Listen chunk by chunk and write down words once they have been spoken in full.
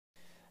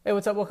Hey,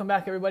 what's up? Welcome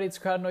back, everybody. It's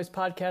Crowd Noise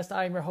Podcast.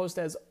 I am your host,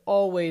 as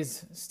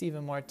always,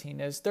 Steven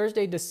Martinez.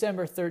 Thursday,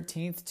 December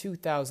 13th,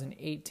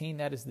 2018.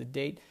 That is the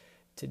date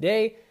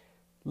today.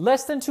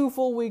 Less than 2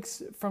 full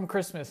weeks from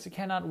Christmas. I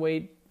cannot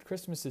wait.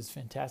 Christmas is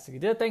fantastic. I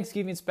did a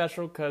Thanksgiving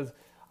special because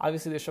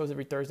obviously this show's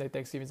every Thursday.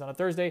 Thanksgiving's on a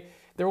Thursday.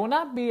 There will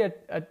not be a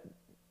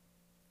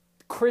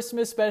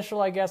Christmas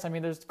special, I guess. I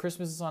mean,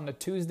 Christmas is on a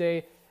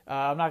Tuesday.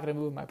 I'm not going to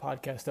move my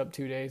podcast up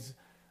 2 days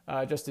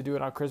just to do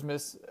it on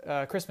Christmas.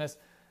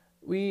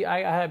 I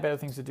had better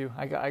things to do.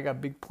 I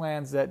got big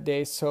plans that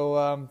day.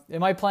 So and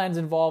my plans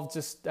involve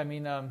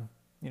hunting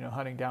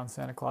down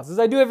Santa Claus, as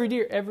I do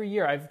every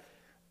year. I've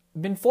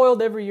been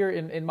foiled every year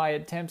in my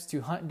attempts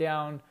to hunt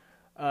down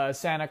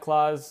Santa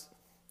Claus.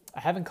 I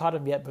haven't caught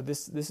him yet, but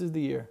this is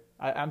the year.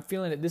 I'm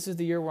feeling it. This is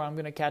the year where I'm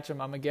going to catch him.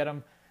 I'm going to get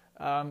him.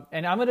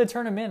 And I'm going to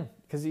turn him in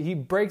because he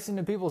breaks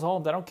into people's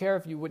homes. I don't care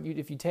if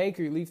you take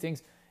or you leave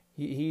things.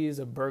 He is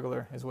a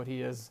burglar, is what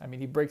he is. I mean,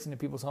 he breaks into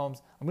people's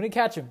homes. I'm going to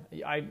catch him.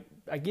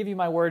 I give you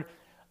my word.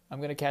 I'm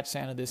going to catch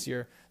Santa this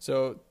year.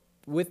 So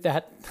with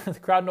that, the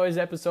Crowd Noise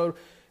episode,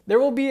 there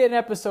will be an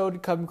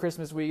episode come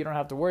Christmas week. You don't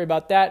have to worry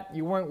about that.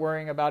 You weren't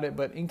worrying about it,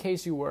 but in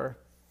case you were,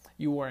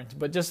 you weren't.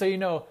 But just so you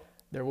know,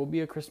 there will be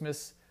a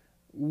Christmas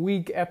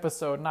week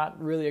episode,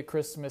 not really a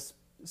Christmas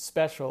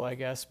special, I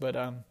guess. But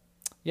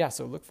yeah,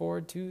 so look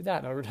forward to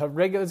that.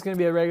 It's going to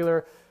be a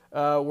regular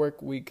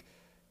work week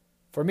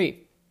for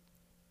me.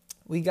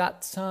 We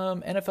got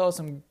some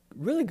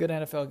really good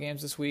NFL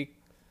games this week.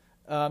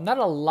 Not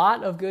a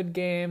lot of good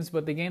games,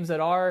 but the games that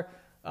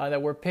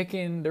we're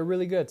picking, they're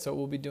really good. So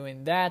we'll be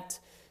doing that.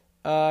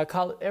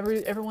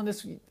 Everyone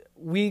this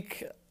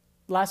week,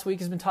 last week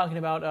has been talking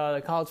about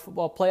the college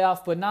football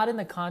playoff, but not in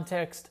the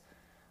context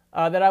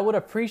that I would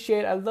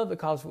appreciate. I love the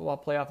college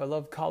football playoff. I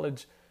love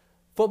college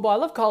football. I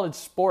love college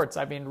sports.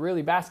 I mean,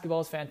 really,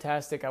 basketball is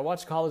fantastic. I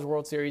watch College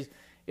World Series.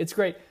 It's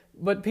great.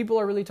 But people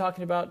are really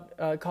talking about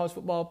college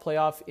football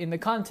playoff in the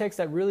context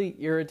that really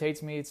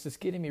irritates me. It's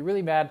just getting me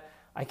really mad.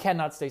 I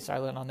cannot stay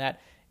silent on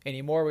that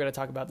anymore. We're going to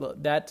talk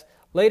about that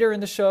later in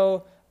the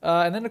show.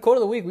 And then the quote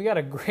of the week. We got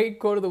a great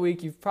quote of the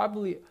week. You've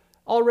probably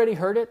already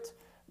heard it,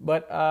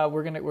 but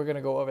we're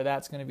gonna go over that.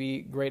 It's gonna be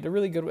great. A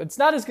really good. It's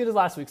not as good as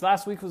last week's.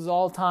 Last week was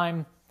all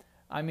time.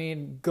 I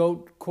mean,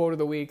 GOAT quote of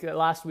the week.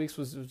 Last week's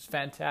was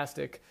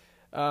fantastic.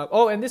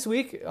 And this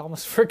week, I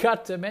almost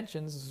forgot to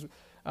mention.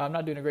 I'm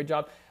not doing a great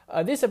job.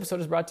 This episode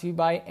is brought to you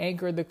by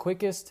Anchor, the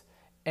quickest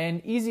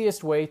and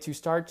easiest way to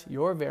start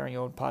your very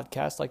own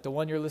podcast, like the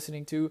one you're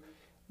listening to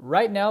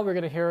right now. We're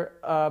going to hear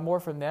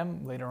more from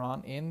them later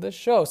on in the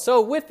show.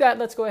 So with that,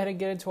 let's go ahead and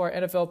get into our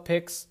NFL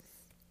picks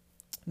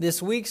this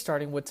week,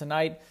 starting with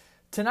tonight.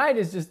 Tonight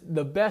is just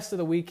the best of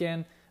the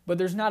weekend, but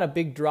there's not a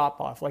big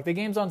drop-off. Like the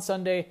games on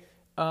Sunday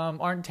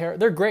aren't terrible.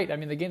 They're great. I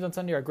mean, the games on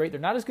Sunday are great.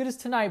 They're not as good as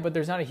tonight, but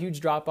there's not a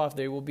huge drop-off.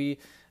 They will be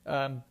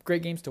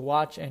great games to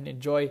watch and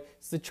enjoy.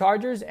 It's the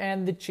Chargers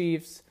and the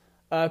Chiefs,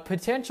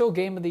 potential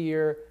game of the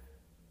year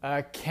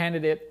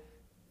candidate.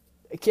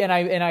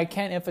 I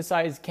can't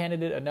emphasize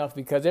candidate enough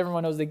because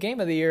everyone knows the game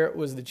of the year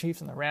was the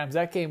Chiefs and the Rams.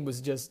 That game was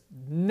just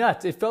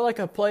nuts. It felt like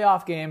a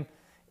playoff game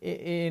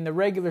in the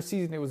regular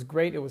season. It was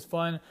great. It was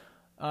fun.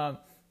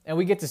 And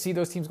we get to see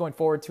those teams going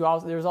forward too.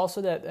 There's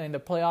also that in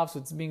the playoffs,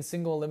 it's being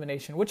single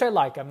elimination, which I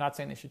like. I'm not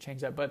saying they should change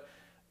that, but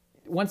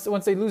once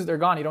they lose, they're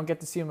gone. You don't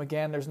get to see them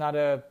again. There's not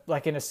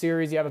like in a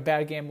series, you have a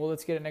bad game. Well,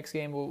 let's get it next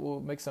game.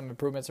 We'll make some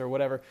improvements or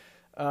whatever.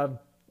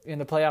 In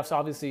the playoffs,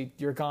 obviously,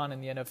 you're gone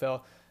in the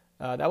NFL.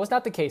 That was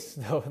not the case,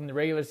 though, in the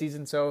regular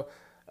season. So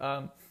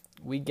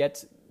we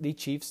get the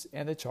Chiefs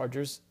and the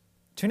Chargers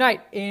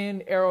tonight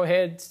in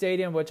Arrowhead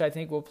Stadium, which I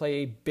think will play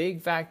a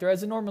big factor,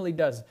 as it normally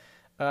does.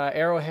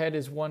 Arrowhead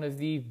is one of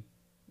the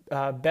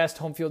best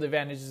home field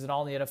advantages in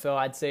all the NFL.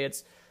 I'd say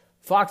it's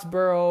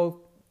Foxborough,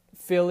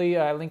 Philly,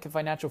 Lincoln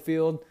Financial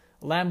Field,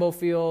 Lambeau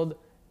Field,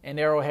 and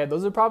Arrowhead.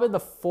 Those are probably the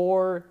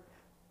 4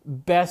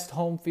 best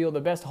home field,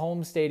 the best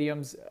home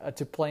stadiums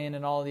to play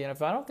in all of the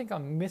NFL. I don't think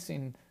I'm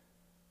missing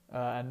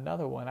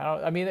another one.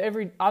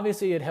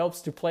 Obviously it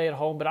helps to play at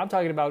home, but I'm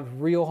talking about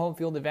real home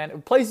field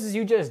advantage, places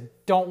you just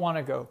don't want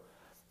to go.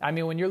 I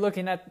mean, when you're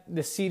looking at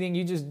the seating,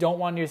 you just don't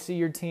want to see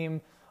your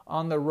team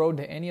on the road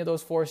to any of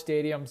those 4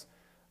 stadiums.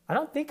 I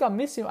don't think I'm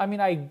missing. I mean,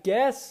 I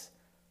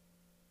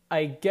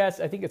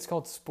think it's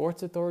called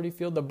Sports Authority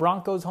Field. The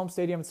Broncos home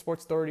stadium,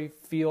 Sports Authority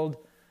Field.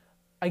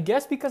 I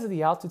guess because of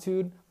the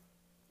altitude,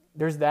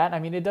 there's that. I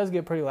mean, it does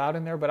get pretty loud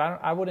in there, but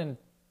I wouldn't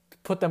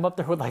put them up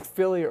there with like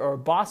Philly or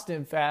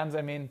Boston fans.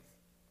 I mean,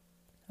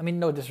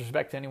 no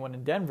disrespect to anyone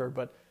in Denver,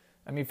 but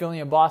I mean, Philly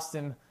and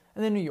Boston,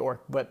 and then New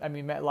York. But I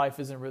mean, MetLife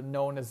isn't really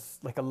known as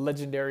like a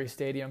legendary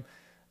stadium.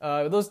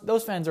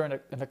 Those fans are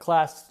in a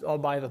class all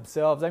by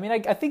themselves. I mean,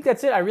 I think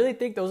that's it. I really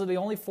think those are the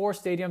only 4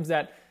 stadiums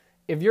that,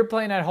 if you're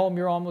playing at home,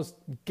 you're almost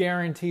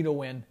guaranteed to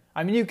win.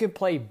 I mean, you can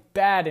play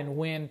bad and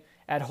win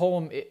at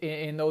home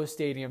in those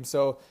stadiums.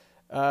 So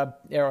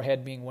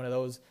Arrowhead being one of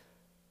those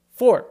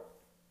 4.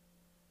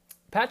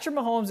 Patrick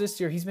Mahomes this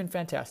year, he's been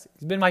fantastic.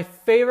 He's been my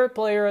favorite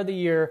player of the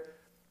year.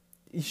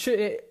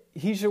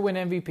 he should win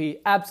MVP.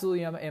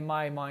 Absolutely, in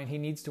my mind, he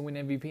needs to win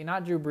MVP,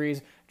 not Drew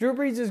Brees. Drew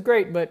Brees is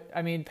great, but,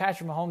 I mean,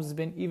 Patrick Mahomes has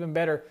been even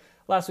better.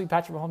 Last week,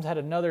 Patrick Mahomes had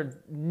another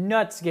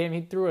nuts game.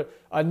 He threw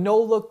a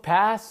no-look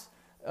pass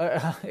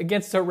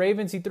against the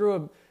Ravens. He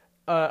threw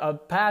a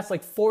pass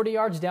like 40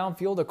 yards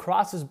downfield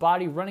across his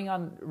body,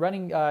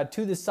 running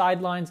to the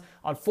sidelines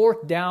on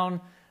 4th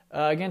down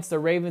against the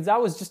Ravens.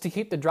 That was just to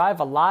keep the drive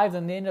alive,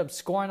 and they ended up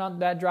scoring on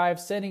that drive,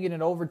 sending it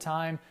in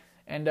overtime,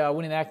 and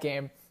winning that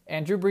game.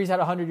 And Drew Brees had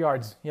 100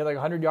 yards. He had like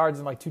 100 yards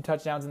and like 2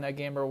 touchdowns in that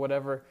game or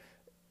whatever.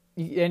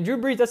 And Drew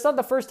Brees, that's not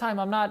the first time.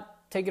 I'm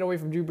not taking away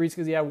from Drew Brees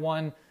because he had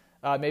one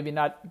maybe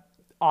not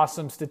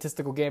awesome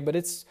statistical game, but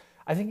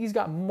I think he's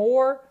got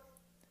more.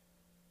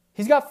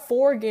 He's got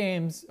 4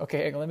 games.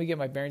 Okay, hang on, let me get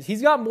my bearings.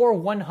 He's got more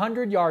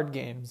 100-yard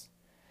games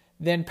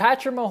than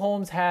Patrick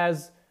Mahomes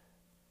has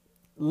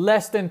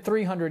less than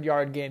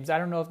 300-yard games. I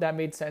don't know if that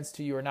made sense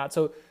to you or not.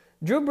 So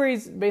Drew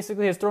Brees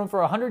basically has thrown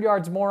for 100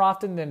 yards more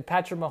often than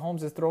Patrick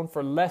Mahomes has thrown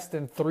for less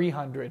than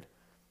 300.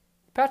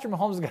 Patrick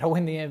Mahomes has got to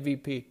win the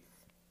MVP.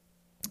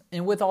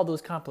 And with all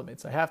those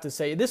compliments, I have to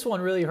say, this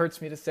one really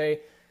hurts me to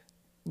say,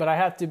 but I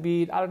have to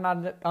be, I'm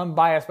not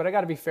unbiased, but I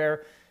got to be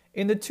fair.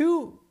 In the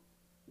 2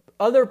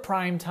 other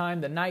prime time,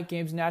 the night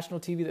games, national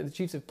TV that the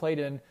Chiefs have played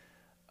in,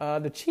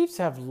 the Chiefs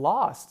have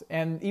lost.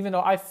 And even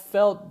though I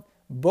felt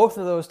both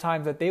of those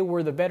times that they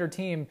were the better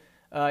team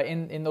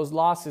in those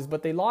losses,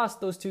 but they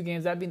lost those 2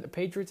 games, that being the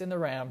Patriots and the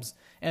Rams.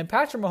 And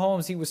Patrick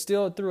Mahomes, he was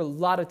still threw a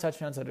lot of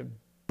touchdowns, had a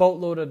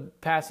boatload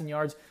of passing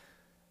yards,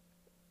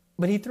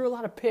 but he threw a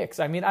lot of picks.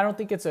 I mean, I don't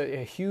think it's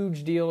a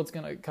huge deal. It's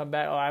going to come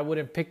back. Oh, I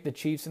wouldn't pick the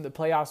Chiefs in the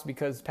playoffs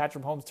because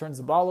Patrick Mahomes turns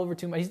the ball over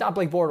too much. He's not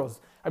Blake Bortles.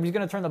 I mean, he's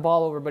going to turn the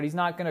ball over, but he's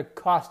not going to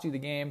cost you the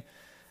game.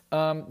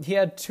 He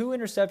had 2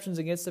 interceptions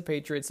against the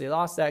Patriots. They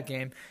lost that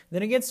game.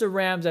 Then against the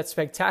Rams, that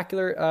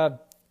spectacular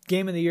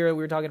game of the year that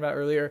we were talking about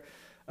earlier,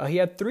 he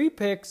had 3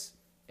 picks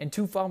and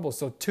 2 fumbles.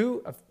 So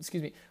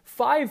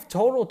 5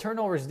 total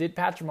turnovers did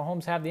Patrick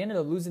Mahomes have. They ended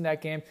up losing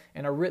that game,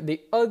 and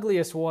the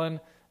ugliest one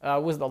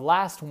was the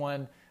last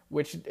one,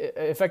 which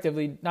it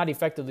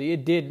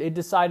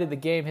decided the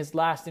game. His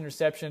last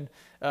interception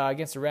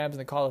against the Rams in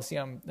the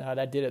Coliseum,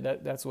 that did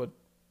it. That's what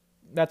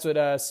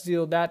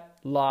sealed that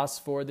loss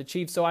for the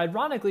Chiefs. So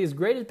ironically, as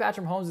great as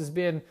Patrick Mahomes has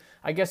been,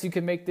 I guess you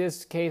could make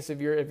this case if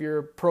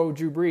you're pro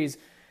Drew Brees.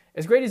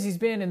 As great as he's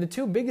been in the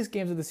 2 biggest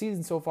games of the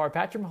season so far,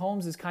 Patrick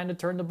Mahomes has kind of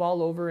turned the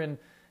ball over, and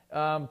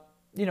I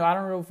don't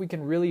know if we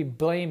can really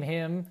blame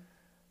him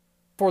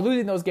for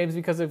losing those games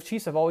because the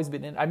Chiefs have always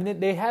been in. I mean,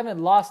 they haven't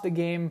lost a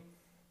game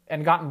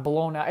and gotten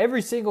blown out.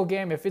 Every single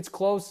game, if it's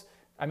close,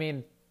 I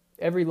mean,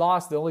 every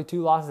loss, the only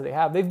 2 losses they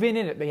have, they've been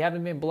in it. They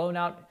haven't been blown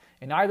out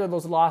in either of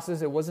those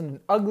losses. It wasn't an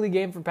ugly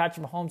game for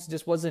Patrick Mahomes. It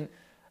just wasn't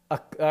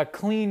a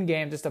clean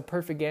game, just a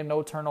perfect game,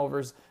 no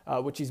turnovers,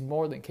 which he's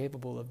more than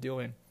capable of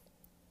doing.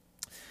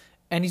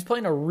 And he's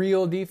playing a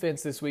real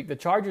defense this week. The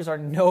Chargers are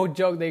no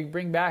joke. They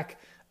bring back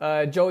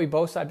Joey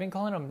Bosa. I've been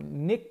calling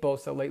him Nick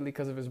Bosa lately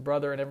because of his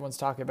brother, and everyone's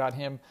talking about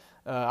him.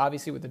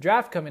 Obviously, with the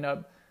draft coming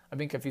up, I've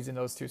been confusing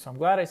those 2, so I'm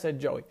glad I said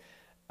Joey.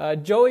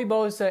 Joey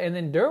Bosa and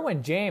then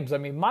Derwin James. I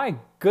mean, my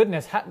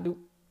goodness,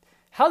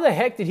 how the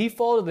heck did he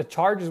fall to the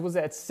Chargers? Was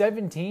that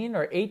 17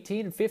 or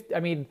 18, 15? I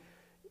mean,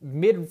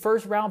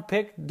 mid-first round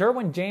pick.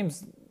 Derwin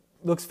James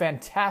looks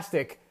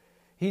fantastic.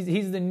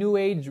 He's the new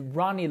age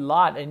Ronnie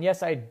Lott, and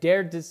yes, I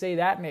dared to say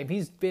that name.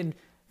 He's been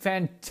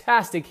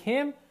fantastic.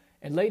 Him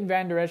and Leighton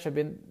Vander Esch have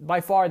been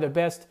by far the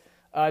best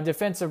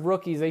defensive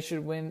rookies. They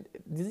should win.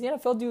 Does the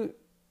NFL do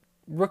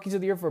Rookies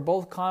of the Year for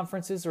both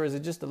conferences, or is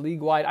it just a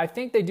league-wide? I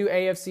think they do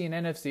AFC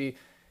and NFC.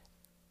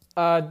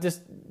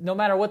 Just no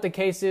matter what the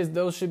case is,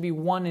 those should be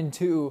 1 and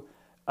 2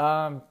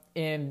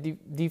 in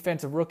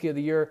Defensive Rookie of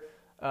the Year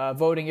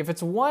voting. If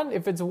it's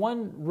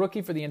one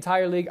rookie for the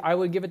entire league, I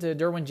would give it to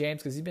Derwin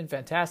James because he's been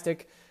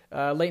fantastic.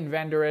 Leighton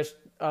Vander Esch,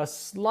 a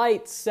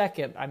slight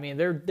second. I mean,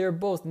 they're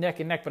both neck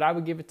and neck, but I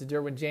would give it to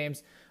Derwin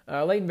James.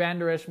 Leighton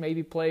Vander Esch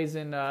maybe plays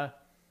in.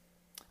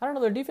 I don't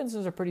know. Their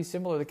defenses are pretty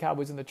similar, the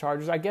Cowboys and the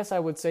Chargers. I guess I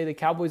would say the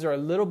Cowboys are a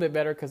little bit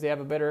better because they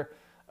have a better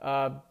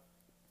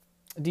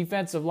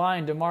defensive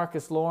line.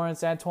 DeMarcus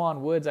Lawrence,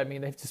 Antoine Woods. I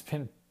mean, they've just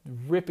been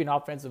ripping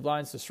offensive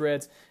lines to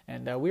shreds,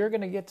 and we are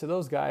going to get to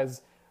those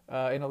guys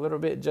in a little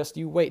bit. Just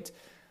you wait.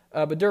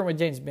 But Derwin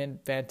James has been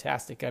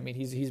fantastic. I mean,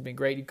 he's been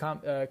great. You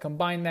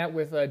combine that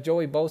with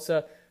Joey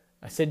Bosa.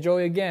 I said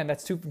Joey again.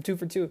 That's 2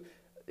 for 2.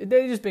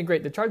 They've just been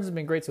great. The Chargers have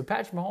been great. So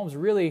Patrick Mahomes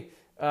really,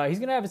 he's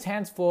going to have his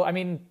hands full. I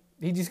mean,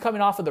 he's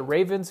coming off of the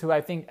Ravens, who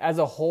I think as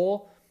a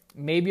whole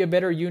may be a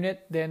better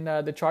unit than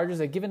the Chargers.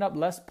 They've given up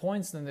less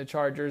points than the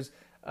Chargers.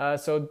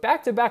 So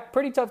back-to-back,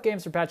 pretty tough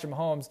games for Patrick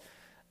Mahomes.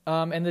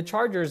 And the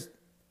Chargers,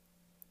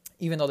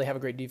 even though they have a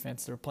great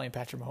defense, they're playing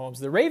Patrick Mahomes.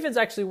 The Ravens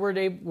actually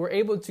were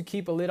able to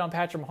keep a lid on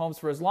Patrick Mahomes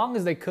for as long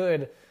as they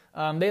could.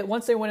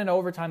 Once they went into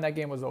overtime, that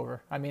game was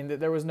over. I mean,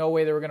 there was no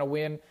way they were going to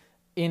win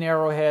in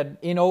Arrowhead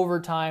in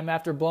overtime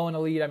after blowing a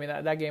lead. I mean,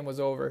 that game was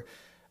over.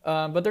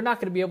 But they're not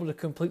going to be able to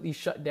completely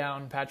shut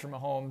down Patrick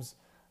Mahomes.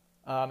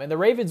 And the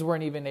Ravens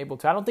weren't even able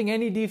to. I don't think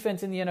any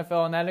defense in the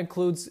NFL, and that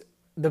includes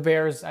the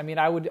Bears. I mean,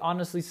 I would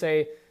honestly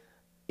say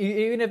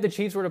even if the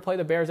Chiefs were to play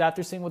the Bears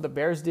after seeing what the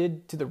Bears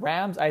did to the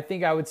Rams, I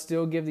think I would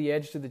still give the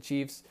edge to the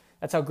Chiefs.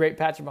 That's how great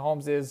Patrick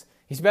Mahomes is.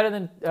 He's better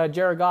than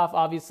Jared Goff,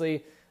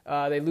 obviously.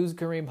 They lose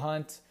Kareem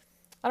Hunt.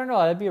 I don't know.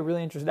 That'd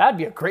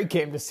be a great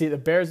game to see, the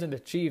Bears and the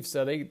Chiefs.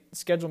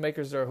 Schedule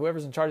makers or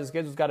whoever's in charge of the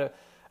schedule's got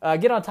to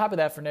get on top of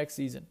that for next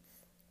season.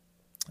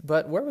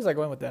 But where was I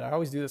going with that? I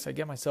always do this. I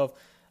get myself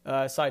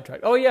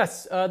sidetracked. Oh,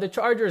 yes. The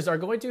Chargers are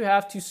going to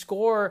have to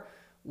score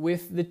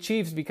with the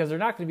Chiefs because they're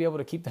not going to be able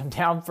to keep them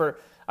down for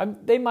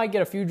they might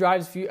get a few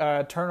drives,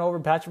 turnover.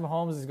 Patrick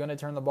Mahomes is going to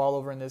turn the ball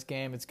over in this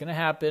game. It's going to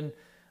happen.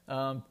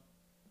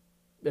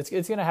 It's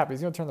going to happen.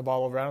 He's going to turn the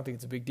ball over. I don't think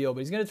it's a big deal, but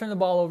he's going to turn the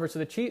ball over. So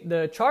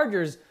the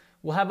Chargers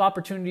will have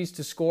opportunities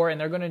to score,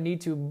 and they're going to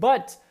need to,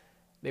 but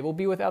they will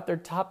be without their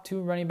top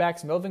 2 running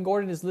backs. Melvin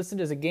Gordon is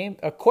listed as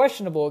a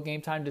questionable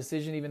game-time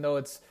decision, even though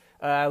it's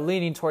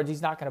leaning towards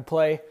he's not going to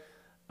play.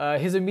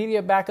 His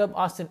immediate backup,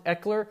 Austin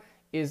Eckler,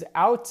 is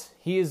out.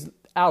 He is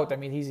out. I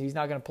mean, he's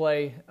not going to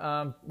play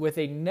with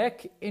a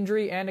neck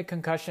injury and a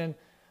concussion.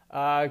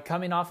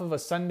 Coming off of a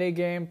Sunday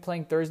game,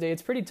 playing Thursday.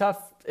 It's pretty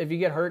tough if you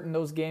get hurt in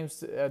those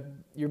games.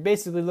 You're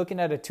basically looking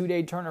at a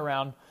 2-day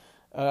turnaround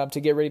to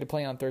get ready to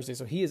play on Thursday.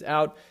 So he is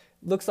out.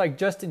 Looks like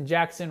Justin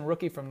Jackson,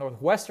 rookie from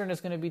Northwestern, is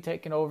going to be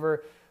taking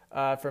over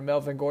for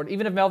Melvin Gordon.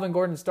 Even if Melvin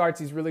Gordon starts,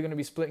 he's really going to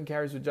be splitting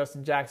carries with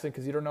Justin Jackson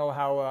because you don't know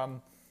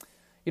how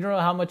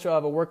much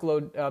of a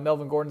workload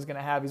Melvin Gordon's going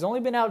to have. He's only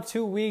been out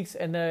 2 weeks,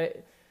 and the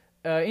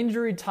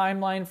injury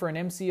timeline for an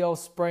MCL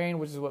sprain,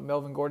 which is what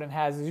Melvin Gordon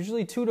has, is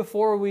usually 2 to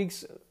 4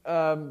 weeks,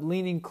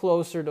 leaning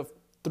closer to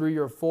 3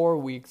 or 4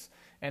 weeks.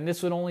 And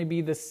this would only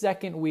be the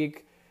second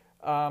week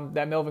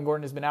that Melvin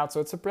Gordon has been out.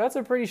 So that's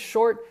a pretty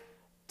short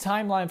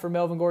timeline for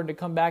Melvin Gordon to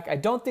come back. I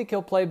don't think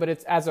he'll play, but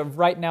it's as of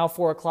right now,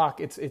 4 o'clock.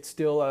 It's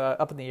still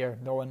up in the air.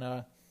 No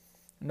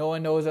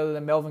one knows other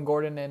than Melvin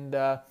Gordon, and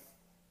I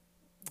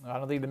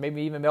don't think that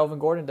maybe even Melvin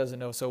Gordon doesn't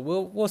know. So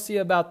we'll see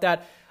about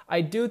that. I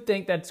do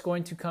think that's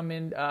going to come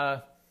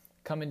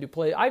into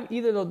play.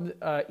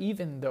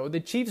 Even though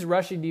the Chiefs'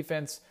 rushing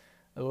defense,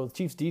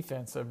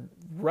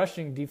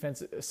 rushing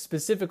defense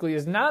specifically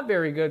is not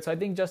very good. So I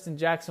think Justin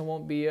Jackson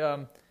won't be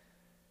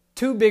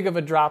too big of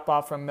a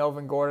drop-off from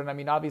Melvin Gordon. I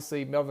mean,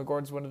 obviously, Melvin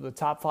Gordon's one of the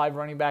top 5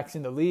 running backs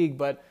in the league,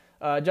 but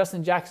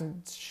Justin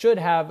Jackson should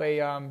have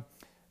a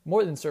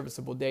more than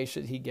serviceable day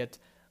should he get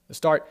the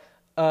start.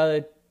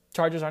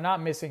 Chargers are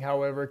not missing,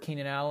 however,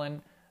 Keenan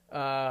Allen,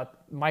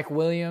 Mike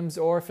Williams,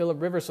 or Phillip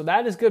Rivers. So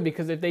that is good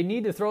because if they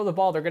need to throw the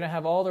ball, they're going to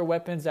have all their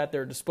weapons at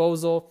their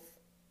disposal.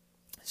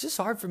 It's just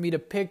hard for me to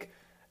pick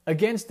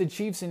against the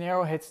Chiefs in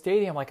Arrowhead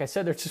Stadium. Like I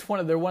said,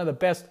 they're one of the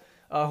best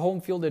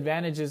home field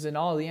advantages in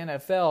all of the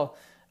NFL.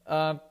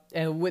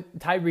 And with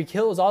Tyreek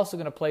Hill is also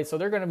going to play, so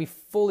they're going to be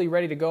fully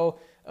ready to go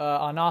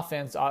on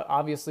offense,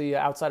 obviously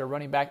outside of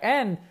running back.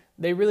 And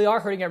they really are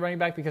hurting at running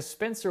back because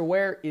Spencer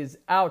Ware is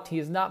out. He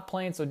is not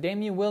playing, so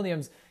Damian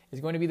Williams is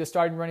going to be the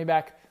starting running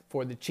back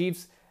for the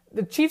Chiefs.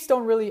 The Chiefs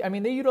don't really, I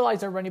mean, they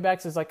utilize their running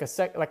backs as like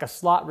a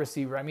slot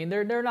receiver. I mean,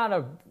 they're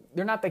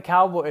not the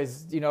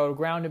Cowboys,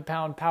 ground and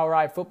pound,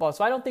 power-eye football.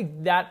 So I don't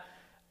think that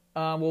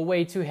will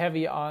weigh too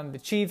heavy on the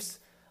Chiefs.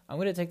 I'm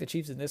going to take the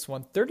Chiefs in this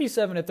one,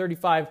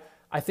 37-35.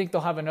 I think they'll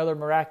have another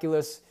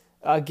miraculous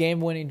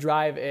game-winning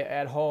drive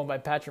at home by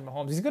Patrick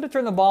Mahomes. He's going to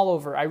turn the ball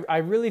over. I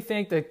really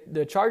think that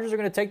the Chargers are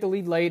going to take the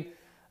lead late.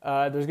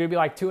 There's going to be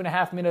like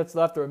 2.5 minutes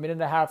left or a minute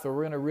and a half, where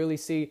we're going to really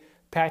see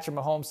Patrick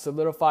Mahomes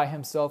solidify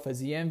himself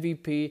as the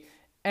MVP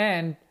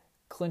and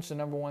clinch the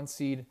number 1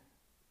 seed,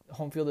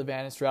 home field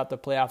advantage throughout the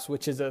playoffs,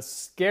 which is a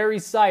scary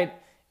sight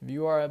if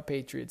you are a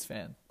Patriots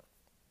fan.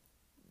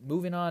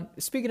 Moving on.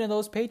 Speaking of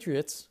those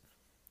Patriots,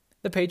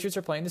 the Patriots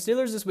are playing the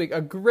Steelers this week.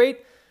 A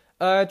great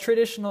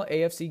traditional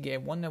AFC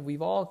game, one that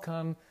we've all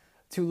come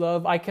to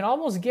love. I can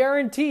almost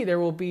guarantee there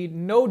will be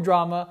no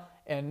drama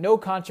and no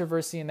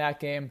controversy in that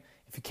game.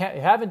 If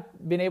you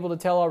haven't been able to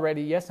tell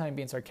already, yes, I'm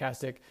being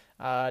sarcastic.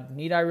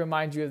 Need I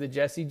remind you of the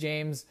Jesse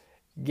James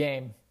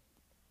game?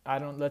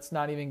 Let's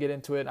not even get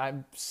into it.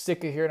 I'm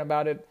sick of hearing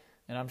about it,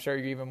 and I'm sure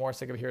you're even more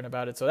sick of hearing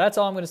about it. So that's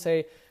all I'm going to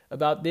say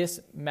about this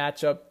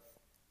matchup.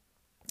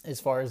 As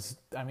far as,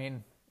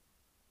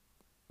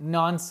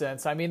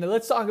 nonsense.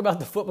 Let's talk about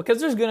the football, because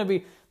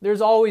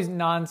there's always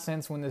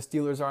nonsense when the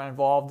Steelers are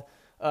involved,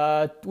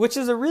 which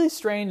is a really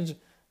strange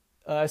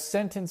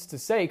sentence to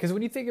say, because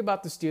when you think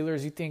about the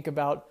Steelers, you think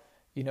about,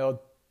 the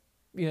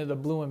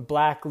blue and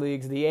black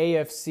leagues, the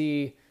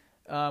AFC,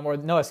 the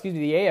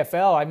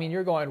AFL.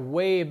 You're going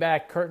way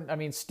back,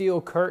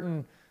 steel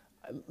curtain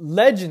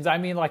legends.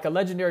 Like a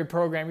legendary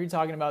program. You're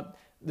talking about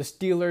the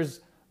Steelers,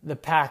 the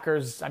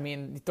Packers.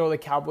 You throw the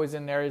Cowboys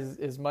in there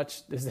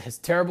as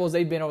terrible as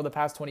they've been over the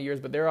past 20 years,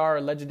 but they are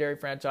a legendary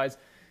franchise.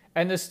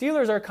 And the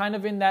Steelers are kind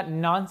of in that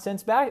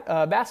nonsense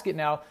basket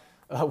now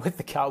with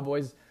the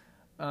Cowboys.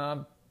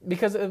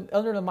 Because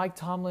under the Mike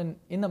Tomlin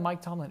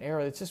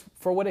era, it's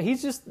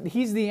just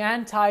he's the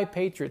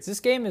anti-Patriots. This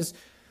game is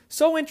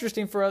so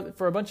interesting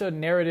for a bunch of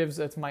narratives.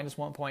 That's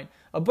 -1 point.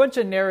 A bunch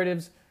of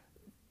narratives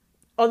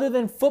other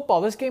than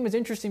football. This game is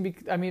interesting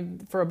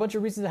for a bunch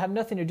of reasons that have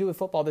nothing to do with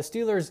football. The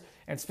Steelers,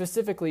 and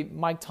specifically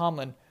Mike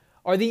Tomlin,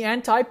 are the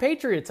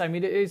anti-Patriots. I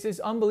mean, it's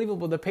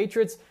unbelievable. The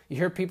Patriots, you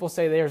hear people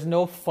say there's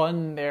no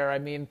fun there. I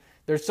mean,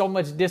 there's so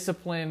much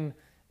discipline.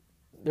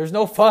 There's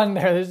no fun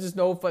there. There's just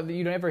no fun.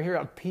 You don't ever hear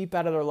a peep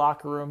out of their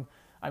locker room.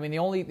 I mean, the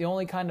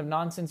only kind of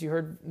nonsense you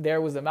heard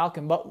there was the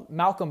Malcolm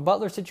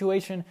Butler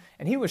situation,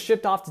 and he was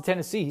shipped off to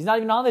Tennessee. He's not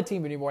even on the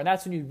team anymore, and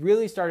that's when you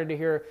really started to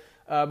hear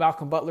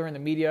Malcolm Butler in the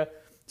media.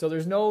 So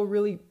there's no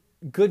really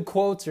good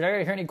quotes. You're not going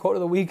to hear any quote of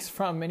the weeks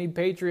from any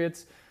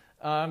Patriots.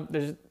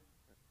 There's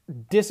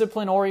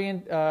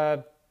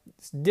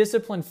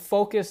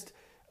discipline-focused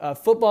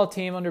football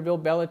team under Bill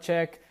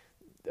Belichick.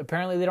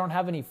 Apparently they don't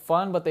have any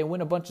fun, but they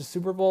win a bunch of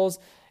Super Bowls.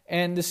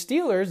 And the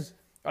Steelers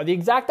are the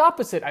exact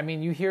opposite. I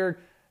mean, you hear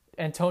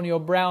Antonio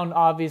Brown,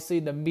 obviously,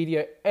 the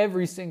media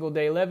every single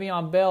day.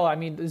 Le'Veon Bell, I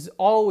mean, is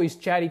always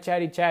chatty.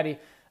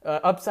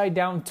 Upside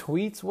down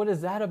tweets, what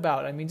is that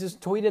about? I mean,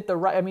 just tweet at the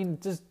right. I mean,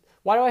 just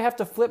why do I have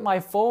to flip my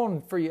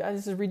phone for you?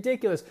 This is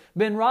ridiculous.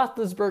 Ben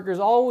Roethlisberger's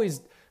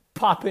always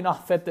popping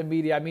off at the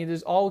media. I mean,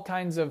 there's all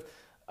kinds of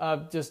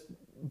just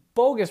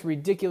bogus,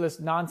 ridiculous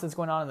nonsense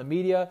going on in the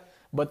media.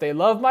 But they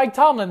love Mike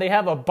Tomlin. They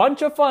have a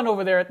bunch of fun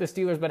over there at the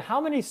Steelers. But how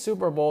many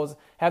Super Bowls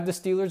have the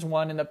Steelers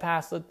won in the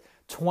past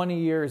 20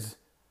 years?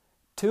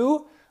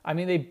 2? I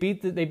mean, they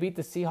beat the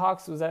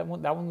Seahawks. Was that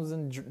one? That one was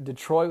in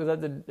Detroit. Was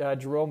that the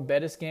Jerome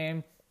Bettis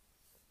game?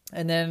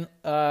 And then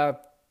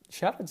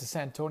shout out to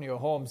Santonio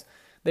Holmes.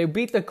 They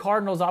beat the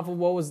Cardinals off of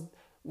what was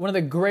one of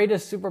the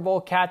greatest Super Bowl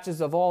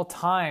catches of all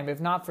time. If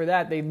not for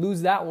that, they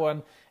lose that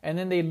one, and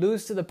then they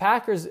lose to the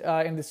Packers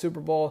in the Super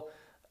Bowl,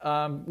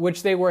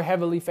 which they were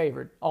heavily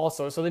favored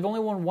also. So they've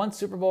only won 1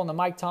 Super Bowl in the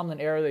Mike Tomlin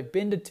era. They've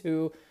been to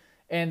 2,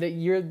 and that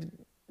year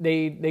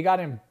they got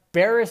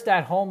embarrassed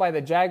at home by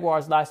the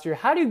Jaguars last year.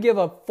 How do you give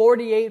up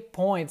 48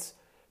 points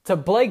to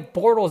Blake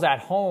Bortles at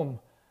home?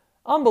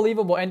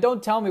 Unbelievable. And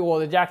don't tell me, well,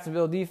 the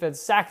Jacksonville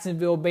defense,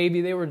 Saxonville,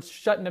 baby, they were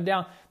shutting them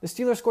down. The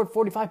Steelers scored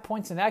 45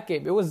 points in that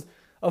game. It was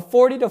a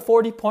 40 to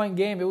 40 point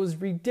game. It was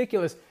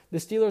ridiculous. The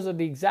Steelers are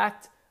the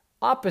exact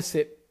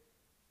opposite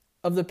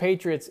of the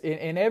Patriots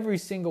in every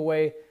single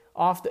way.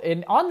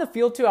 And on the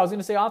field, too. I was going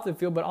to say off the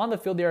field, but on the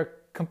field, they are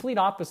complete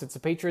opposites.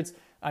 The Patriots,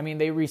 I mean,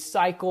 they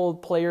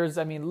recycle players,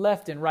 I mean,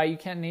 left and right. You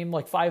can't name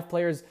like 5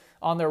 players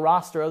on their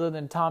roster other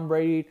than Tom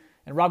Brady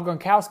and Rob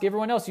Gronkowski.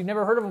 Everyone else, you've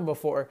never heard of them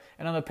before.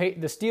 And on the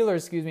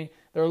Steelers,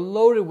 they're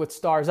loaded with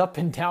stars up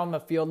and down the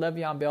field.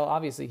 Le'Veon Bell,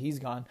 obviously, he's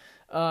gone.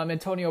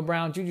 Antonio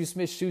Brown, Juju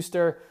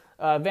Smith-Schuster,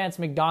 Vance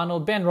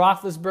McDonald, Ben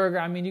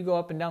Roethlisberger. I mean, you go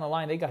up and down the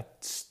line. They got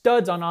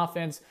studs on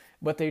offense,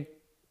 but they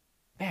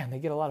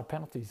get a lot of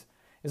penalties.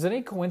 Is it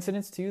any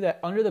coincidence to you that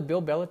under the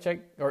Bill Belichick,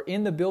 or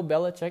in the Bill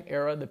Belichick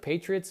era, the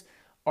Patriots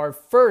are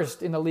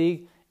first in the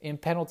league in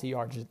penalty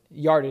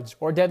yardage,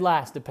 or dead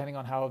last, depending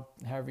on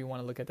however you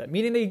want to look at that.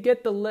 Meaning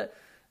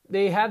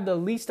they have the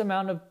least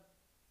amount of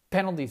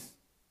penalties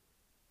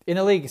in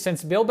the league.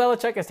 Since Bill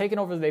Belichick has taken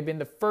over, they've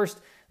been first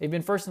in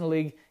the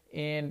league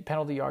in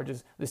penalty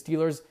yardages. The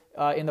Steelers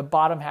in the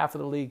bottom half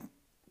of the league.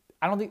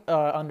 I don't think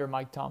under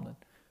Mike Tomlin.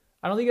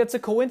 I don't think that's a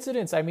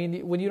coincidence. I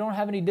mean, when you don't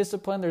have any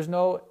discipline,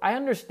 I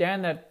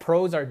understand that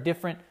pros are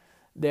different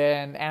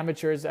than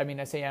amateurs. I mean,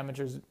 I say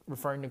amateurs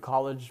referring to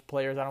college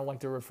players. I don't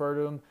like to refer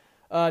to them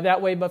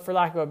that way, but for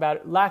lack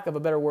of a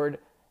better word,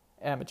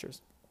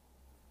 amateurs.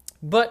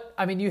 But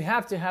I mean, you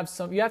have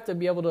to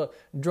be able to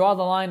draw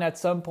the line at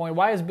some point.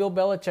 Why does Bill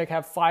Belichick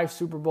have 5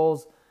 Super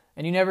Bowls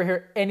and you never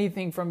hear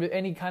anything from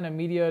any kind of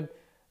media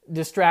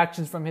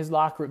distractions from his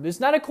locker room? It's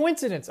not a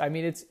coincidence. I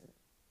mean, it's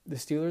the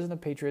Steelers and the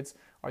Patriots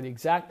are the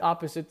exact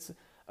opposites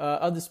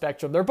of the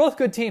spectrum. They're both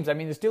good teams. I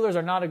mean, the Steelers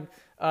are not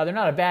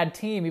a bad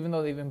team, even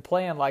though they've been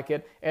playing like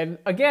it. And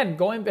again,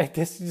 going back,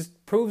 this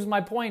just proves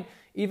my point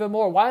even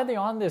more. Why are they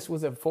on this?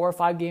 Was it 4 or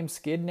 5 game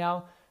skid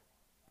now?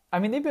 I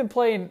mean, they've been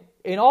playing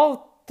in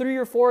all 3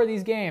 or 4 of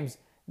these games.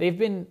 They've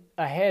been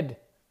ahead.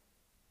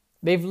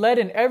 They've led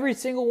in every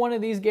single one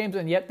of these games,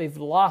 and yet they've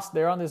lost.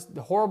 They're on this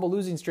horrible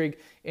losing streak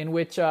in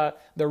which the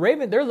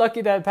Ravens, they're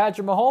lucky that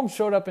Patrick Mahomes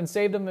showed up and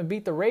saved them and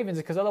beat the Ravens,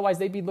 because otherwise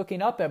they'd be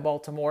looking up at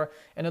Baltimore.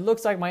 And it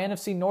looks like my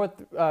NFC North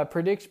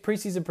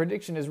preseason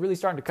prediction is really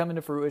starting to come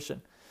into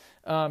fruition.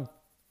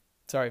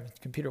 Sorry,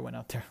 computer went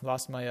out there.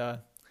 Lost my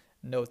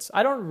notes.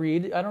 I don't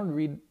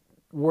read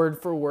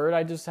word for word.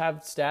 I just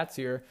have stats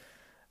here.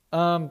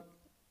 So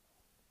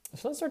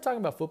let's start talking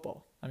about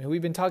football. I mean,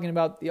 we've been talking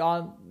about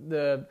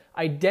the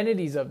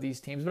identities of these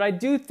teams, but I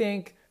do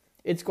think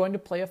it's going to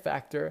play a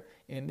factor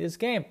in this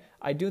game.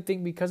 I do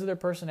think because of their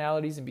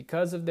personalities and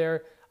because of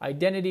their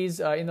identities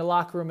in the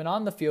locker room and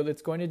on the field,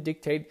 it's going to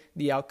dictate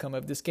the outcome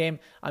of this game.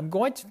 I'm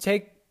going to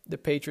take the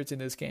Patriots in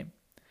this game,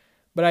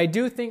 but I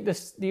do think the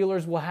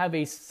Steelers will have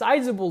a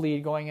sizable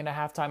lead going into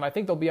halftime. I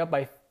think they'll be up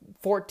by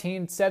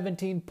 14,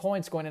 17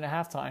 points going into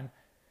halftime.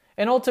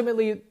 And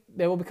ultimately,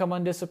 they will become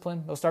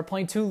undisciplined. They'll start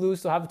playing too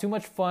loose. They'll have too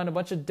much fun. A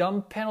bunch of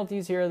dumb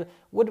penalties here.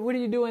 What are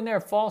you doing there?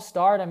 False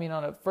start. I mean,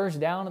 on a first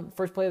down,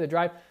 first play of the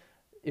drive,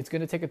 it's going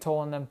to take a toll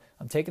on them.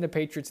 I'm taking the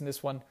Patriots in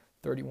this one,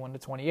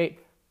 31-28.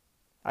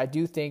 I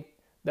do think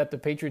that the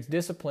Patriots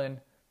discipline,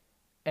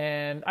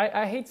 and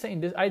I hate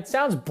saying this. It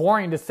sounds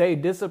boring to say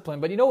discipline,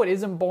 but you know what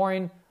isn't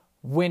boring?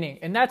 winning.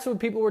 And that's what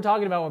people were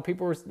talking about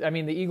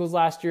when the Eagles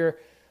last year,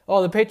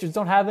 oh, the Patriots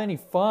don't have any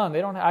fun.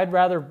 I'd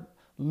rather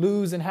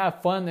lose and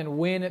have fun than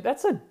win.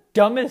 That's the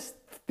dumbest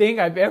thing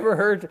I've ever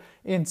heard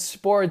in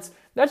sports.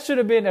 That should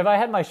have been, if I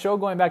had my show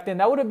going back then,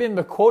 that would have been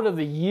the quote of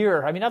the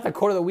year. I mean, not the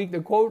quote of the week,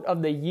 the quote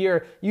of the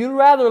year. You'd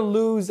rather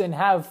lose and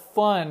have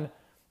fun.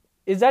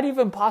 Is that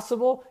even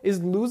possible?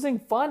 Is losing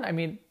fun? I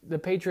mean, the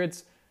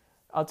Patriots,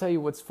 I'll tell you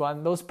what's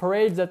fun. Those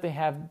parades that they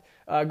have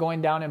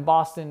going down in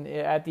Boston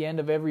at the end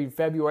of every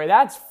February,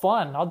 that's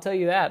fun. I'll tell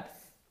you that.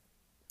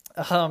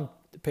 The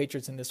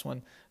Patriots in this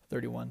one,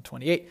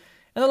 31-28.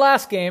 And the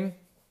last game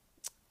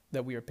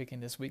that we are picking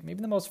this week,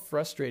 maybe the most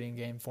frustrating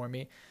game for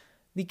me,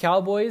 the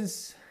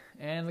Cowboys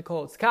and the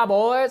Colts.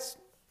 Cowboys,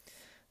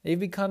 they've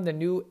become the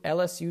new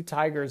LSU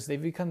Tigers.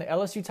 They've become the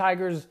LSU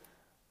Tigers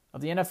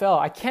of the NFL.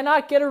 I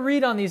cannot get a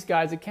read on these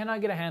guys. I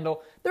cannot get a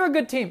handle. They're a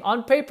good team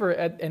on paper,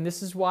 and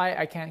this is why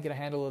I can't get a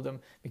handle of them,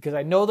 because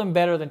I know them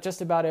better than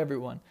just about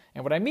everyone.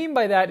 And what I mean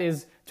by that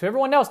is, to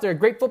everyone else, they're a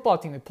great football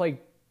team. They play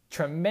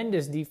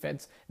tremendous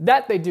defense.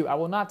 That they do. I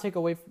will not take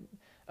away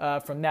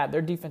from that.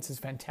 Their defense is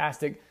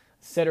fantastic.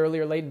 Said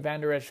earlier, Leighton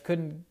Vander Esch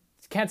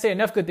can't say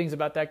enough good things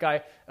about that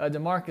guy.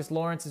 DeMarcus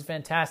Lawrence is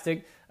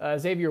fantastic.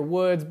 Xavier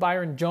Woods,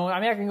 Byron Jones.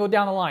 I mean, I can go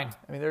down the line.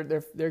 I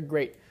mean, they're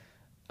great.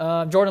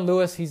 Jordan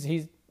Lewis,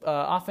 he's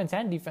offense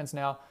and defense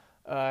now.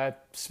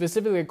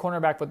 Specifically a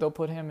cornerback, but they'll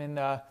put him in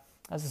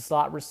as a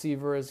slot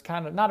receiver, as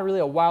kind of not really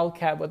a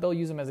wildcat, but they'll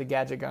use him as a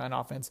gadget guy on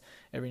offense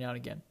every now and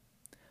again.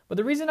 But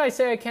the reason I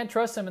say I can't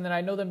trust them and that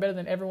I know them better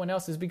than everyone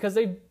else is because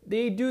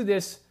they do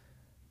this.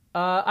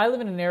 I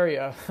live in an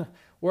area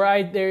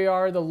where they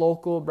are the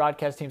local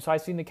broadcast team. So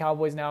I've seen the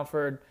Cowboys now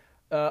for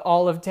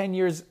all of 10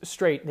 years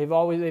straight. They've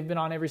been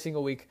on every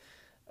single week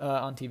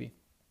on TV.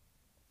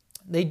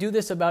 They do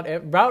this about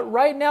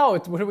right now.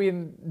 What are we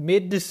in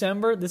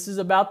mid-December? This is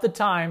about the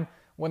time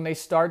when they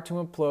start to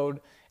implode.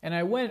 And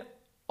I went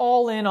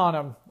all in on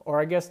them,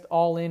 or I guess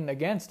all in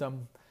against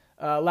them.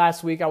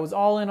 Last week I was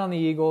all in on the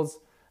Eagles.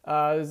 It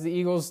was the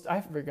Eagles.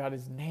 I forgot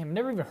his name.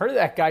 Never even heard of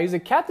that guy. He's a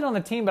captain on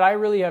the team, but I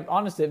really have,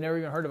 honestly, I've never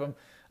even heard of him.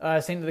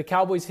 Saying that the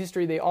Cowboys'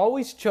 history, they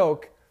always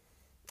choke,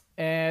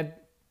 and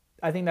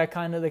I think that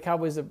kind of the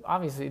Cowboys,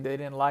 obviously they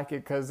didn't like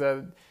it because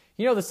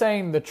the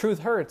saying, the truth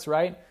hurts,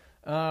 right?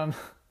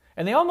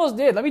 And they almost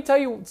did. Let me tell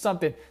you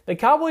something. The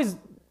Cowboys,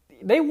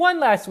 they won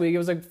last week. It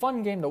was a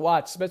fun game to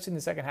watch, especially in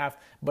the second half,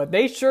 but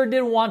they sure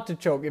did want to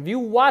choke. If you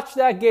watch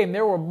that game,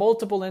 there were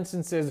multiple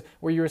instances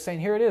where you were saying,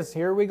 here it is,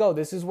 here we go.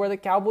 This is where the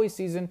Cowboys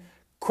season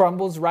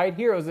crumbles right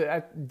here. It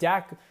was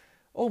Dak,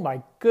 oh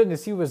my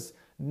goodness, he was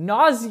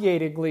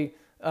nauseatingly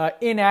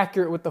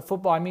inaccurate with the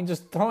football. I mean,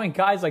 just throwing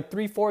guys like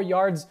 3-4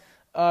 yards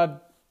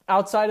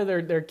outside of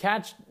their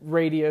catch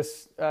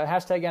radius,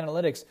 hashtag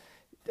analytics.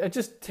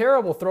 Just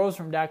terrible throws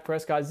from Dak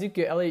Prescott.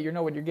 Ezekiel Elliott, you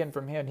know what you're getting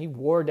from him. He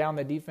wore down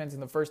the defense in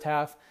the first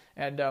half,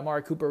 and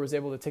Amari Cooper was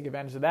able to take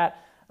advantage of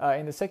that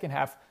in the second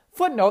half.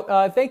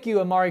 Footnote, thank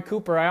you, Amari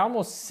Cooper. I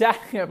almost sat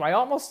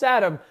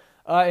him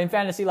in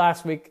fantasy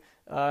last week.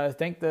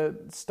 Thank the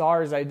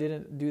stars I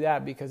didn't do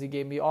that because he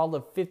gave me all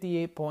of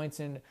 58 points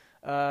in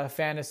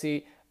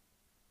fantasy.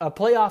 A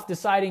playoff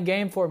deciding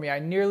game for me. I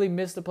nearly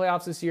missed the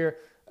playoffs this year.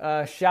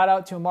 Shout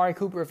out to Amari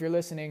Cooper if you're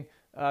listening.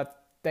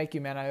 Thank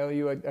you, man. I owe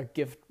you a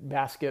gift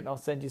basket. I'll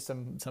send you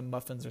some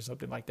muffins or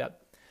something like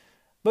that.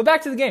 But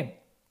back to the game.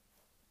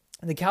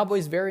 The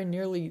Cowboys very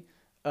nearly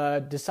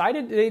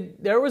decided.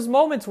 There was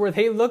moments where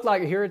they looked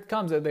like, here it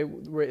comes. It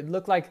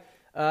looked like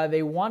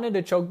they wanted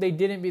to choke. They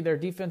didn't. Their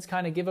defense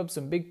kind of give up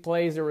some big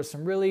plays. There was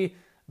some really,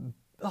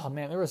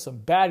 there were some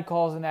bad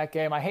calls in that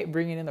game. I hate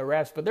bringing in the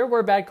refs, but there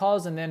were bad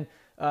calls and then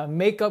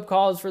make-up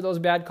calls for those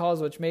bad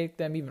calls, which made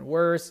them even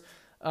worse.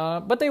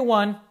 But they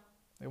won.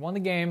 They won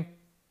the game.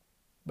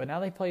 But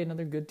now they play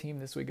another good team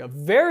this week, a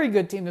very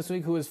good team this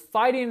week who is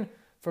fighting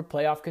for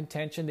playoff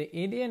contention, the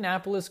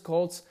Indianapolis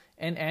Colts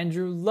and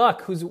Andrew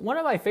Luck, who's one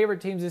of my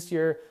favorite teams this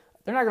year.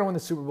 They're not going to win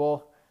the Super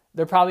Bowl.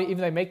 They're probably, even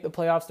if they make the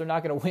playoffs, they're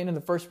not going to win in the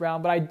first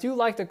round. But I do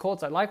like the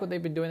Colts. I like what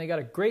they've been doing. They got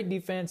a great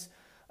defense,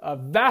 a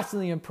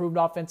vastly improved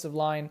offensive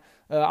line.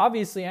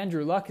 Obviously,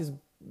 Andrew Luck is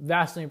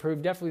vastly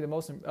improved, definitely the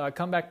most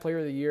comeback player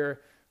of the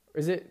year.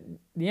 Is it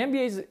the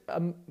NBA's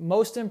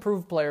most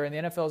improved player and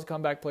the NFL's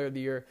comeback player of the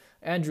year?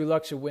 Andrew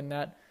Luck should win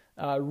that.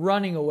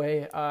 Running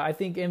away. I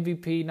think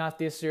MVP, not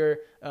this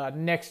year,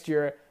 next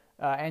year.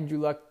 Andrew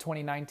Luck,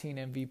 2019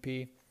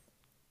 MVP.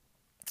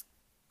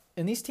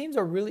 And these teams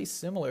are really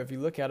similar if you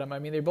look at them. I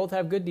mean, they both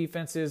have good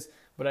defenses,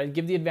 but I'd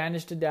give the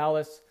advantage to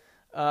Dallas.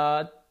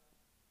 I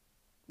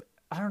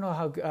don't know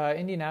how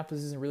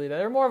Indianapolis isn't really that.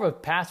 They're more of a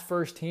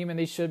pass-first team, and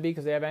they should be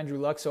because they have Andrew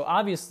Luck. So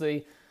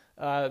obviously,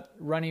 the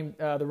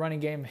running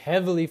game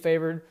heavily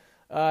favored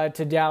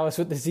to Dallas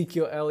with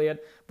Ezekiel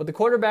Elliott. But the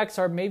quarterbacks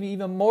are maybe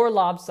even more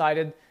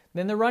lopsided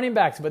than the running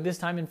backs, but this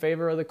time in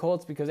favor of the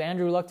Colts because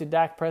Andrew Luck to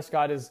Dak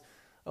Prescott is,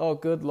 oh,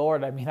 good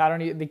Lord. I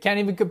mean, they can't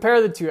even compare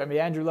the two. I mean,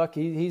 Andrew Luck,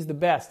 he's the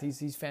best.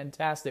 He's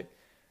fantastic.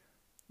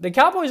 The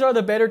Cowboys are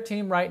the better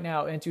team right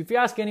now. And if you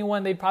ask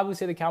anyone, they'd probably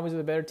say the Cowboys are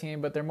the better team,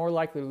 but they're more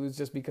likely to lose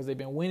just because they've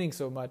been winning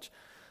so much.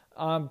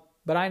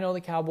 But I know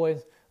the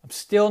Cowboys I'm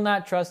still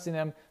not trusting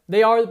them.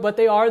 They are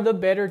the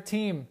better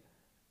team.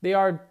 They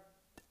are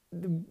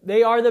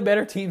the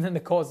better team than the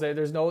Colts.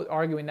 There's no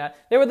arguing that.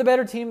 They were the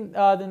better team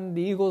than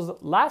the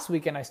Eagles last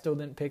week, and I still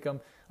didn't pick them.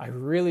 I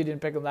really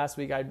didn't pick them last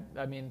week.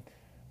 I mean,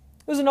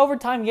 it was an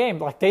overtime game.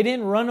 Like, they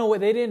didn't run away.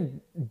 They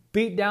didn't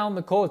beat down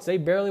the Colts. They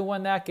barely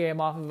won that game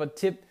off of a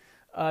tip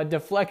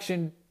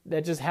deflection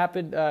that just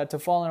happened to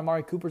fall in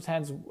Amari Cooper's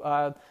hands.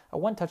 A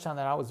one touchdown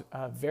that I was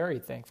very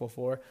thankful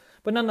for.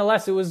 But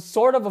nonetheless, it was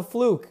sort of a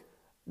fluke.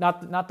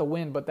 Not the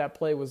win, but that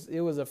play was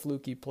a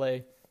fluky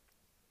play.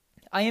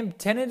 I am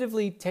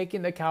tentatively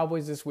taking the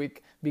Cowboys this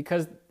week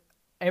because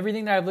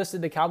everything that I've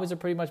listed, the Cowboys are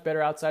pretty much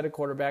better outside of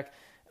quarterback.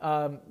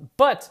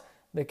 But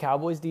the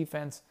Cowboys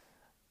defense,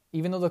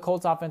 even though the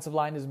Colts offensive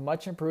line is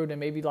much improved and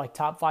maybe like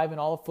top 5 in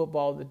all of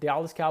football, the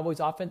Dallas Cowboys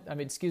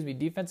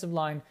defensive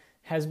line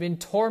has been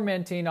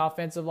tormenting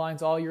offensive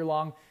lines all year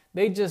long.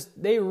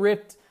 They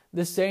ripped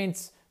the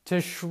Saints to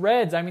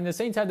shreds. I mean, the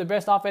Saints had the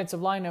best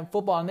offensive line in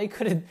football, and they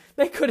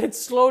couldn't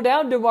slow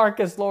down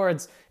DeMarcus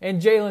Lawrence and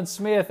Jalen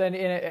Smith and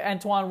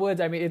Antoine Woods.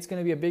 I mean, it's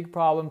going to be a big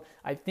problem.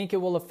 I think it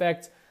will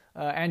affect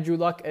Andrew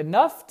Luck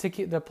enough to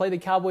play the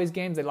Cowboys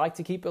games. They like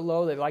to keep it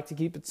low. They like to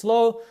keep it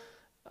slow.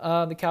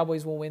 The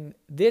Cowboys will win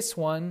this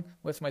one.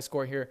 What's my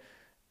score here?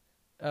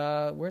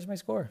 Where's my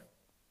score?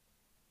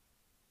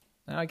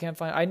 I can't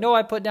find. I know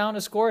I put down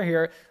a score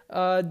here.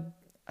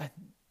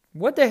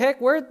 What the heck?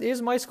 Where is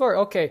my score?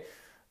 Okay.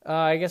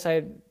 I guess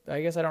I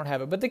don't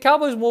have it. But the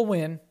Cowboys will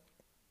win.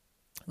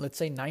 Let's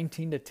say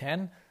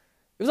 19-10. It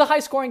was a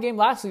high-scoring game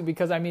last week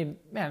because, I mean,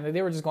 man,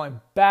 they were just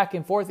going back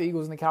and forth, the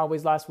Eagles and the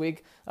Cowboys last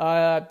week.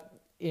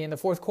 In the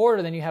fourth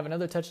quarter, then you have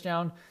another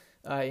touchdown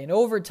in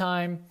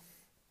overtime.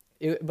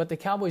 But the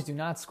Cowboys do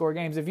not score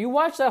games. If you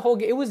watch that whole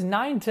game, it was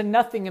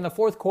 9-0 in the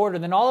fourth quarter.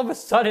 Then all of a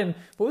sudden,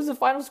 what was the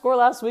final score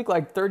last week?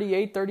 Like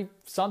 38,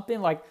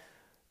 30-something? Like,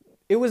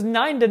 it was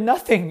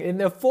 9-0 in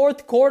the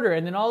fourth quarter,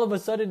 and then all of a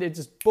sudden it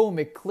just, boom,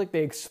 it clicked,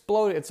 they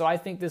exploded. So I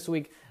think this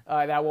week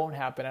that won't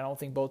happen. I don't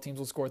think both teams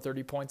will score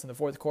 30 points in the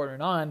fourth quarter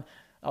and on.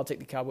 I'll take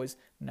the Cowboys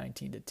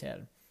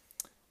 19-10.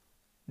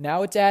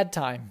 Now it's ad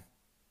time.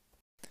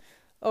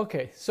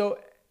 Okay, so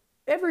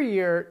every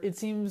year it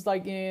seems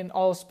like in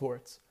all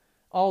sports,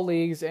 all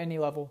leagues, any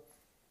level,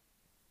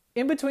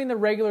 in between the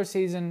regular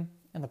season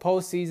and the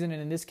postseason, and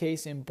in this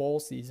case in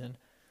bowl season,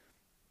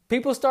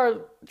 people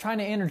start trying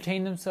to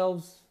entertain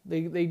themselves.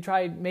 They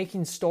try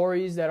making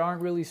stories that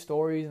aren't really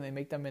stories, and they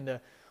make them into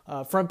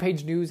front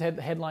page news,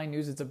 headline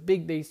news.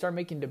 They start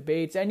making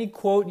debates. Any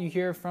quote you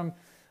hear from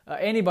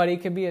anybody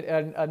can be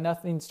a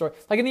nothing story.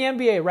 Like in the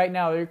NBA right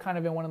now, they're kind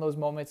of in one of those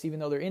moments, even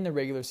though they're in the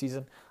regular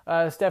season.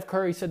 Steph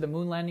Curry said the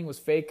moon landing was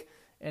fake,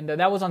 and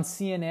that was on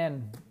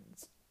CNN.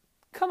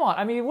 Come on,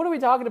 I mean, what are we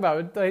talking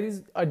about?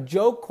 It's a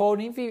joke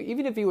quote.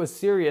 Even if he was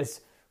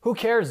serious, who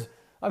cares?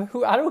 I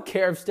don't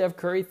care if Steph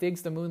Curry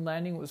thinks the moon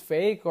landing was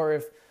fake or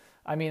if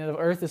the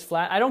earth is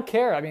flat. I don't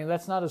care. I mean,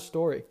 that's not a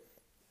story.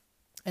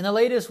 And the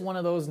latest one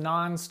of those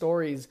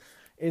non-stories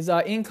is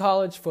in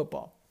college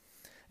football.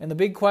 And the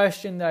big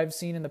question that I've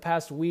seen in the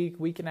past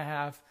week and a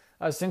half,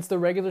 since the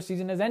regular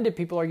season has ended,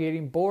 people are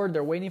getting bored.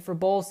 They're waiting for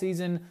bowl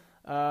season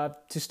to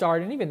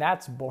start. And even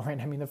that's boring.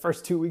 I mean, the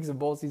first 2 weeks of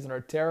bowl season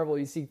are terrible.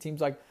 You see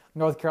teams like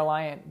North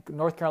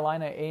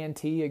Carolina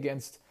A&T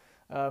against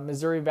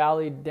Missouri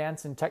Valley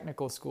Dance and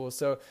Technical School.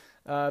 So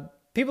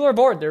people are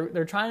bored.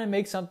 They're trying to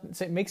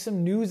make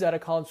some news out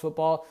of college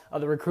football.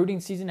 The recruiting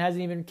season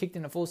hasn't even kicked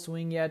into full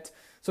swing yet.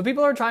 So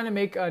people are trying to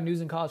make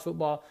news in college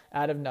football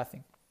out of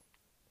nothing.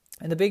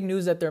 And the big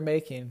news that they're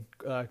making,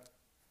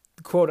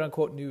 quote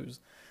unquote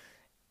news,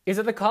 is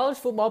that the college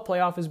football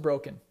playoff is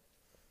broken.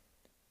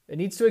 It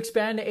needs to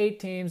expand to 8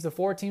 teams. The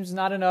 4 teams is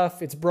not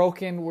enough. It's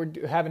broken.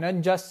 We have an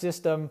unjust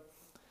system.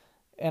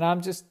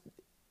 And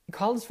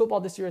college football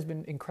this year has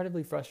been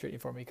incredibly frustrating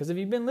for me because if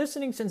you've been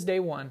listening since day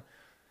one,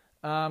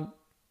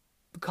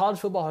 college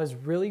football has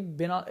really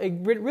been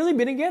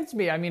against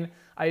me. I mean,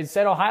 I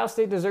said Ohio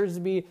State deserves to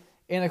be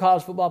in the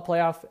college football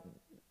playoff.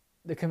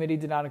 The committee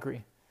did not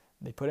agree.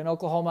 They put in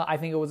Oklahoma. I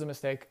think it was a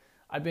mistake.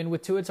 I've been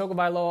with Tua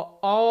Tagovailoa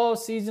all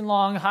season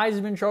long.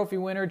 Heisman Trophy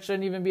winner. It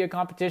shouldn't even be a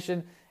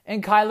competition.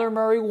 And Kyler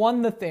Murray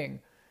won the thing.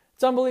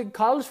 It's unbelievable.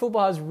 College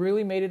football has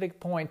really made it a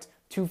point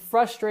to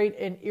frustrate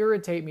and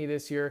irritate me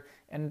this year.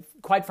 And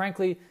quite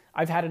frankly,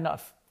 I've had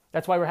enough.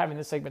 That's why we're having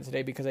this segment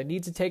today, because I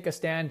need to take a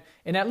stand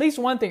in at least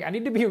one thing. I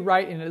need to be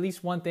right in at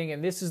least one thing.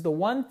 And this is the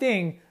one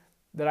thing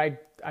that I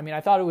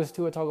thought it was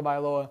Tua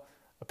Tagovailoa.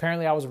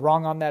 Apparently I was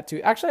wrong on that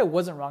too. Actually, I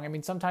wasn't wrong. I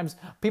mean, sometimes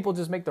people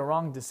just make the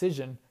wrong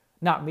decision.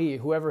 Not me.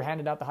 Whoever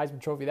handed out the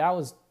Heisman Trophy, that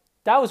was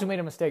who made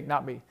a mistake,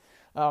 not me.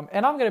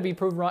 And I'm going to be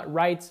proven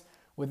right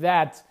with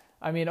that.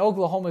 I mean,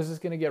 Oklahoma is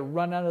just going to get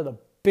run out of the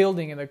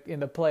building in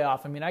the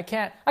playoff. I mean, I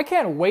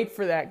can't wait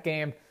for that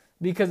game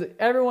because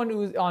everyone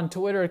who's on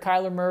Twitter,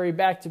 Kyler Murray,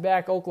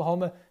 back-to-back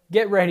Oklahoma,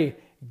 get ready.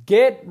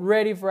 Get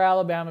ready for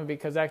Alabama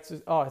because that's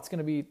just, it's going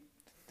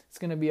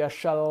to be a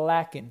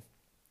shellacking.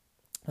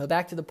 Now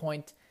back to the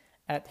point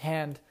at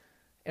hand.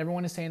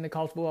 Everyone is saying the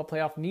college football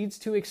playoff needs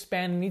to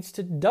expand, needs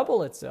to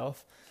double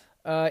itself.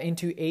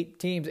 into 8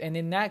 teams. And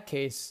in that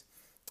case,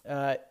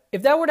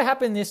 if that were to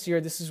happen this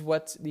year, this is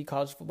what the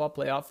college football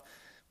playoff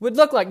would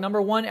look like.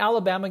 Number 1,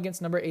 Alabama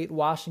against number 8,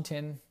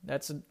 Washington.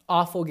 That's an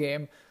awful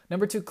game.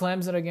 Number 2,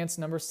 Clemson against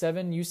number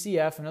 7,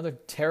 UCF. Another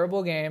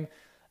terrible game.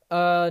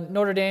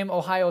 Notre Dame,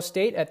 Ohio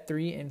State at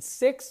 3 and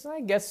 6.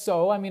 I guess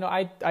so. I mean,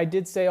 I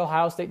did say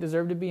Ohio State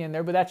deserved to be in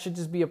there, but that should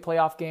just be a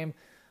playoff game.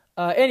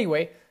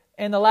 Anyway,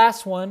 and the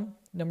last one,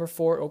 number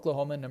 4,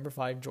 Oklahoma, number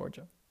 5,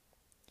 Georgia.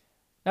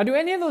 Now, do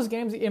any of those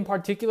games in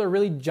particular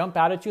really jump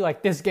out at you?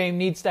 Like, this game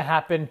needs to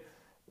happen.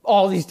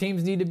 All these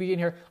teams need to be in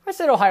here. I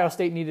said Ohio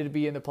State needed to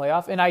be in the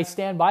playoff, and I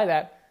stand by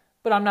that.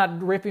 But I'm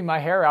not ripping my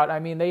hair out. I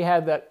mean, they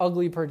had that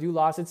ugly Purdue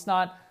loss. It's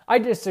not, I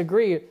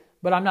disagree,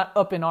 but I'm not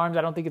up in arms.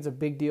 I don't think it's a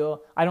big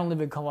deal. I don't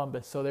live in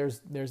Columbus, so there's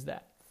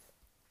that.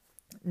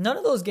 None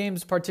of those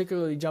games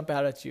particularly jump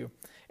out at you.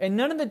 And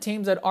none of the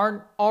teams that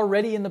aren't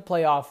already in the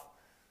playoff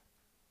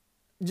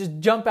just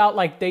jump out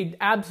like they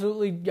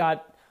absolutely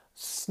got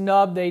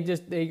snubbed.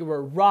 They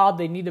were robbed.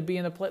 They need to be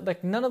in the play.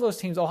 Like, none of those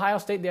teams. Ohio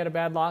State, they had a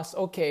bad loss.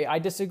 Okay, I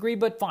disagree,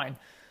 but fine.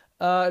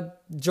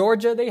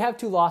 Georgia, they have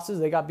 2 losses.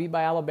 They got beat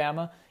by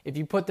Alabama. If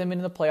you put them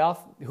in the playoff,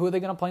 who are they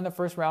going to play in the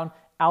first round?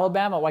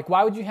 Alabama. Like,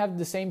 why would you have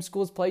the same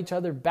schools play each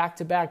other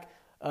back-to-back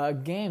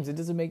games? It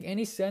doesn't make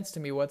any sense to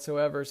me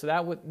whatsoever.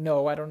 So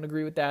no, I don't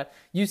agree with that.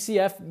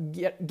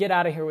 UCF, get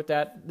out of here with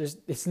that.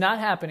 It's not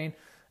happening.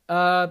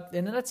 And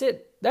then that's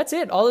it. That's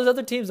it. All those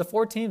other teams, the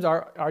 4 teams,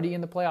 are already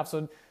in the playoffs.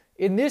 So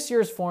in this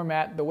year's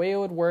format, the way it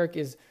would work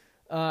is,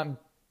 the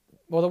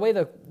way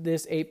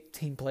this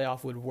 8-team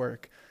playoff would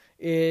work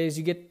is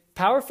you get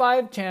Power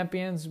 5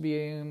 champions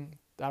being,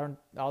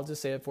 I'll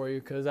just say it for you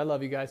because I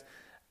love you guys,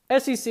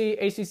 SEC,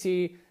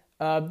 ACC,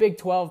 Big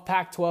 12,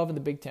 Pac-12, and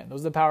the Big 10.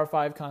 Those are the Power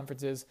 5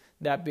 conferences.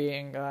 That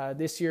being,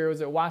 this year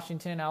was at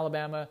Washington,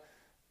 Alabama.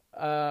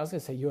 I was going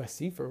to say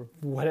USC for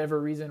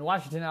whatever reason.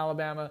 Washington,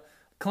 Alabama,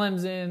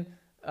 Clemson,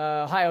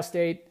 Ohio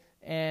State,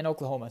 and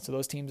Oklahoma. So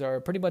those teams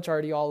are pretty much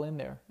already all in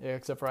there,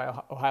 except for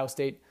Ohio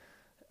State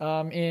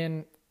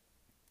in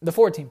the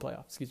 4-team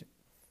playoff. Excuse me.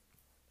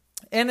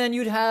 And then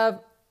you'd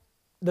have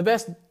the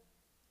best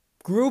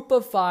group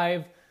of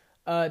 5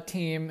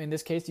 team, in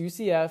this case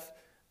UCF,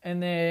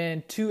 and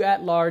then 2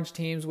 at-large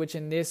teams, which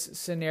in this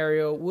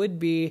scenario would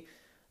be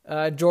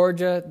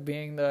Georgia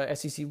being the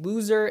SEC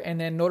loser, and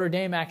then Notre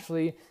Dame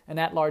actually an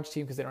at-large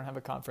team because they don't have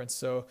a conference.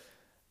 So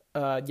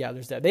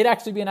there's that. They'd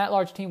actually be an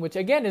at-large team, which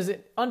again is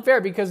unfair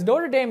because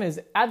Notre Dame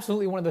is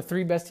absolutely one of the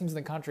 3 best teams in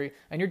the country,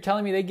 and you're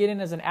telling me they get in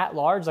as an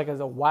at-large, like as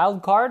a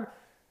wild card?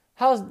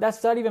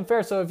 That's not even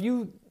fair. So if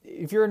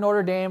you're a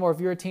Notre Dame or if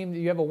you're a team that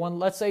you have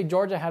let's say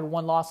Georgia had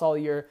 1 loss all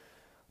year.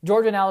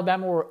 Georgia and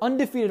Alabama were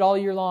undefeated all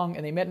year long,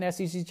 and they met in the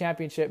SEC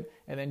championship,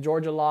 and then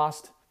Georgia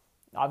lost,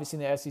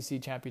 obviously in the SEC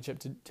championship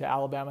to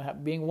Alabama,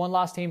 being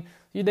 1-loss team.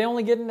 They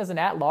only get in as an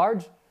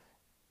at-large.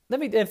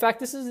 In fact,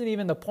 this isn't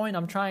even the point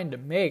I'm trying to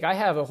make. I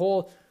have a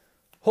whole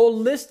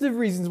list of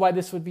reasons why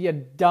this would be a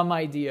dumb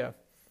idea.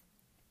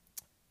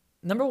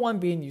 Number 1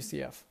 being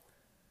UCF.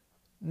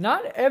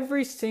 Not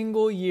every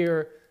single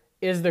year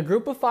is the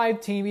group of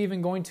 5 team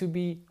even going to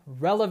be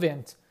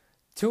relevant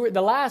to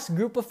the last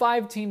group of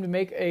 5 team to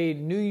make a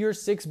New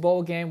Year's 6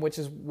 bowl game, which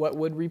is what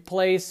would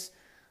replace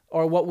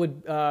or what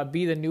would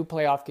be the new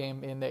playoff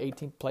game in the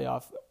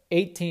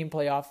 8-team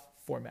playoff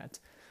format,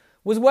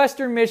 was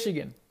Western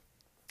Michigan.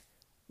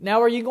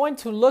 Now, are you going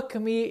to look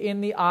me in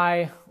the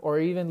eye or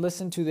even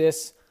listen to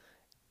this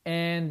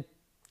and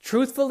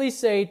truthfully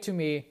say to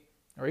me,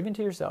 or even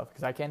to yourself,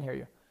 because I can't hear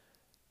you,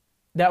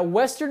 that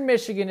Western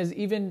Michigan is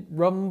even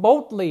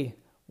remotely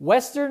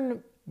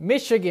Western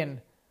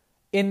Michigan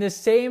in the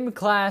same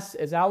class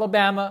as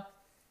Alabama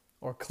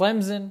or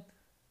Clemson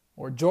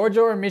or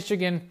Georgia or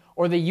Michigan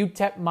or the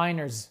UTEP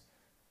Miners?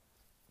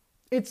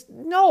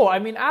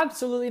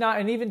 Absolutely not.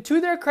 And even to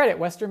their credit,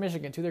 Western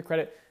Michigan, to their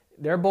credit,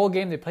 their bowl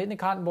game, they played in the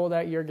Cotton Bowl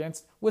that year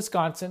against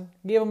Wisconsin,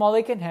 gave them all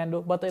they can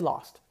handle, but they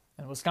lost.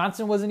 And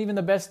Wisconsin wasn't even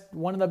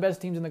one of the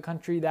best teams in the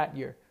country that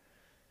year.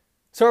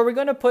 So are we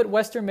going to put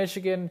Western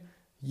Michigan,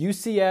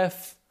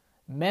 UCF,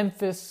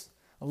 Memphis,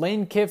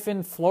 Lane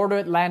Kiffin, Florida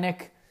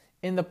Atlantic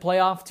in the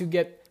playoff to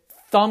get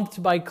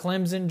thumped by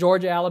Clemson,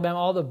 Georgia, Alabama,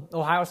 all the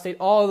Ohio State,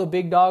 all the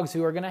big dogs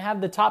who are going to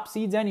have the top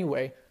seeds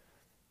anyway?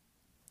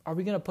 Are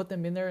we going to put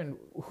them in there? And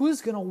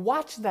who's going to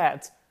watch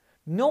that?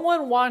 No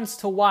one wants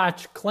to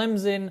watch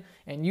Clemson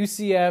and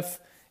UCF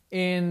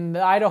in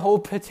the Idaho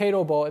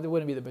Potato Bowl. It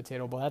wouldn't be the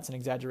Potato Bowl. That's an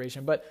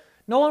exaggeration. But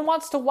no one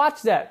wants to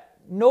watch that.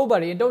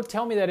 Nobody. And don't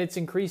tell me that it's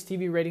increased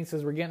TV ratings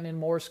because we're getting in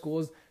more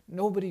schools.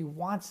 Nobody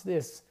wants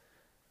this.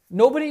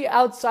 Nobody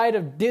outside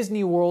of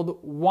Disney World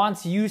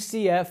wants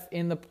UCF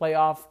in the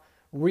playoff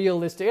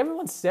realistic.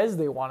 Everyone says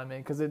they want them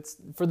in because it's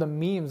for the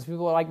memes.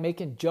 People are like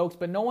making jokes,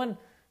 but no one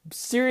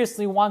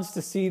seriously wants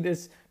to see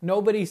this.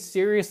 Nobody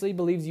seriously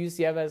believes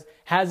UCF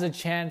has a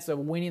chance of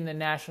winning the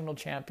national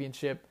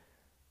championship.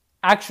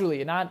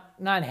 Actually, not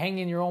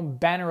hanging your own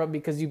banner up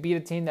because you beat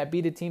a team that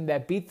beat a team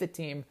that beat the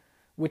team,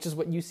 which is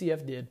what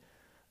UCF did.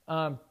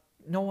 No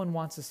one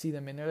wants to see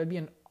them in there. That'd be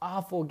an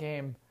awful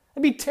game.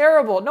 It'd be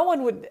terrible. No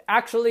one would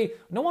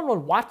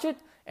watch it,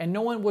 And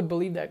no one would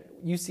believe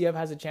that UCF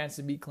has a chance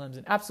to beat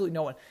Clemson. Absolutely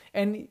no one.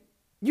 And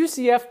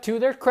UCF, to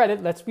their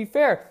credit, let's be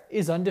fair,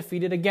 is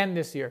undefeated again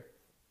this year.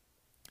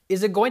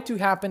 Is it going to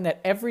happen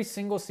that every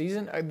single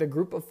season the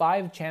group of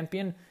 5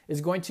 champion is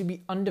going to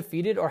be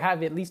undefeated or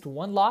have at least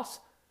one loss?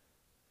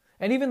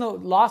 And even the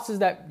losses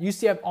that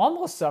UCF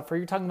almost suffer,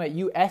 you're talking about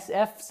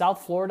USF,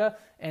 South Florida,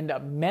 and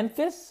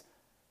Memphis.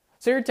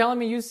 So you're telling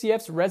me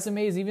UCF's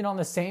resume is even on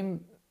the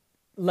same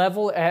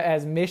level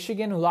as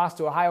Michigan, who lost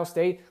to Ohio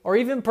State, or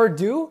even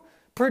Purdue?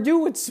 Purdue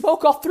would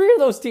smoke all 3 of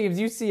those teams,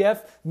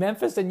 UCF,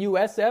 Memphis, and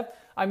USF.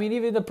 I mean,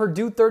 even the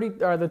Purdue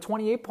 30 or the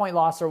 28-point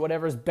loss or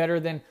whatever is better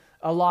than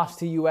a loss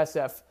to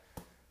USF.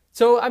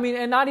 So, I mean,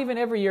 and not even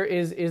every year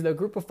is the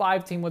group of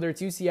 5 team, whether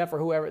it's UCF or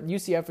whoever.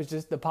 UCF is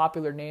just the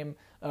popular name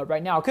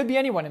right now. It could be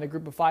anyone in the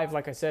group of 5.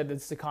 Like I said,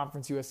 it's the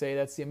Conference USA.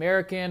 That's the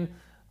American.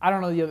 I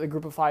don't know the other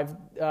group of 5.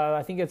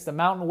 I think it's the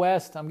Mountain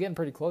West. I'm getting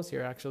pretty close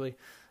here, actually.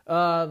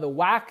 The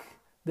WAC.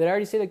 Did I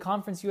already say the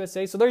Conference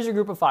USA? So there's your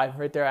group of 5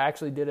 right there. I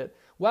actually did it.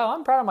 Wow,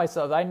 I'm proud of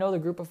myself. I know the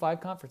group of 5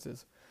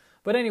 conferences.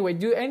 But anyway,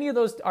 are any of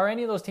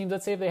those teams,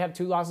 let's say if they have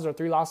 2 losses or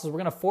 3 losses, we're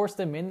going to force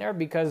them in there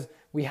because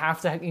we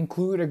have to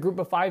include a group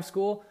of 5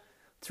 school?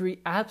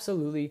 It's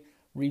absolutely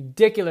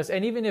ridiculous.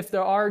 And even if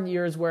there are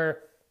years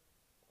where,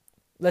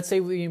 let's say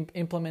we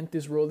implement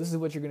this rule, this is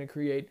what you're going to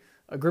create.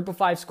 A group of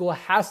 5 school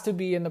has to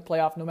be in the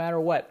playoff no matter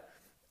what.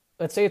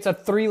 Let's say it's a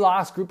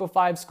 3-loss group of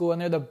 5 school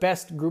and they're the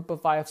best group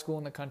of 5 school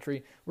in the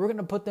country. We're going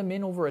to put them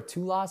in over a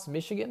 2-loss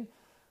Michigan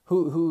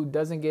who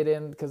doesn't get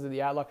in because of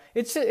the ad lock.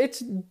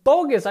 It's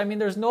bogus. I mean,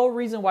 there's no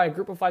reason why a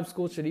group of 5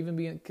 schools should even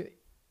be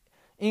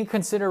in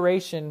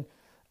consideration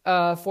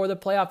for the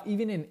playoff,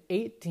 even in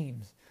 8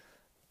 teams.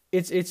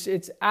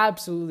 It's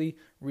absolutely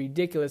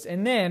ridiculous.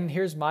 And then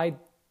here's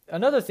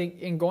another thing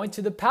in going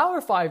to the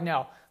Power 5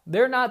 now.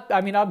 They're not,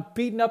 I mean, I'm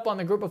beating up on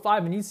the group of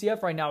 5 in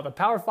UCF right now. The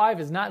Power 5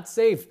 is not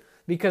safe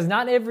because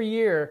not every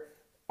year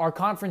are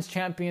conference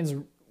champions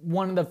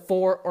one of the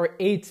 4 or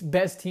 8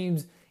 best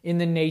teams in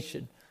the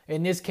nation.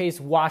 In this case,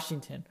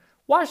 Washington.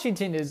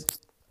 Washington is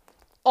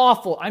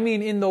awful. I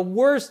mean, in the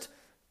worst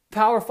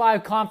Power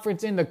 5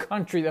 conference in the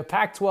country, the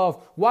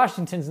Pac-12,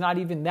 Washington's not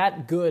even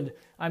that good.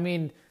 I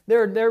mean,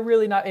 they're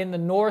really not in the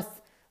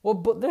North. Well,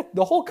 but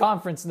the whole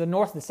conference, the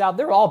North and South,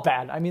 they're all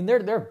bad. I mean,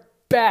 they're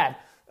bad.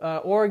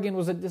 Oregon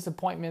was a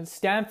disappointment.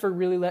 Stanford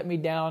really let me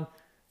down.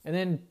 And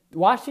then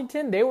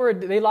Washington,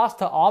 they lost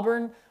to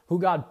Auburn, who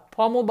got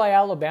pummeled by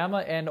Alabama.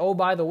 And oh,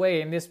 by the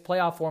way, in this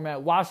playoff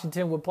format,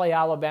 Washington would play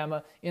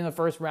Alabama in the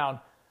first round.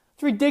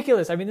 It's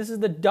ridiculous. I mean, this is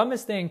the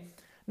dumbest thing.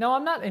 Now,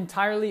 I'm not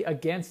entirely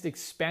against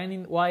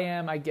expanding. Well, I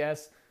am, I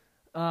guess.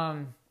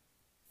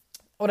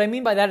 What I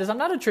mean by that is I'm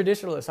not a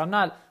traditionalist. I'm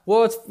not,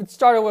 well, it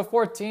started with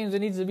 4 teams. It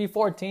needs to be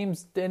 4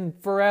 teams then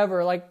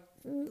forever. Like,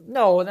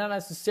 no, not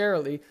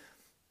necessarily.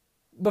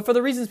 But for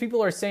the reasons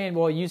people are saying,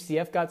 well,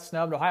 UCF got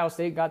snubbed, Ohio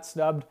State got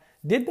snubbed.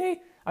 Did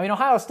they? I mean,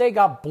 Ohio State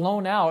got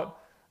blown out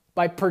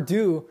by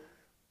Purdue.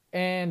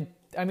 And,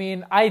 I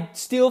mean, I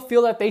still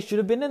feel that they should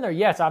have been in there.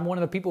 Yes, I'm one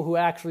of the people who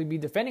actually be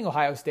defending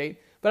Ohio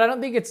State. But I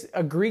don't think it's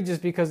egregious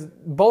because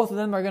both of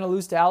them are going to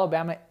lose to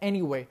Alabama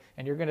anyway.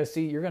 And you're going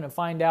to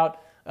find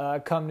out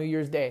come New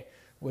Year's Day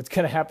what's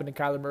going to happen to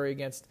Kyler Murray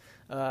against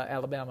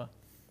Alabama.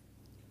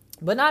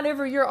 But not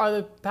every year are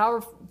the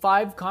Power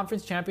 5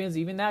 conference champions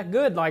even that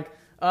good. Like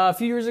a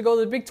few years ago,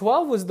 the Big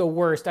 12 was the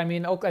worst. I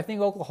mean, I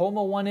think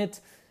Oklahoma won it,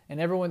 and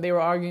they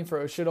were arguing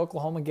for should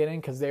Oklahoma get in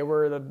because they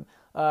were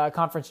the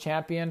conference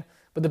champion.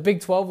 But the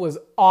Big 12 was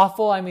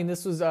awful. I mean,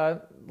 this was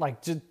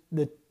like just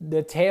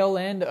the tail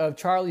end of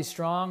Charlie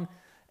Strong,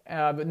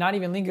 but not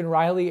even Lincoln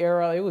Riley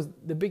era.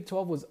 The Big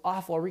 12 was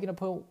awful. Are we going to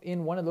put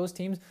in one of those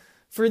teams?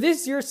 For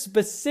this year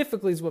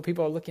specifically is what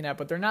people are looking at,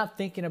 but they're not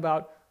thinking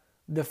about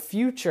the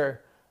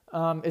future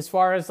as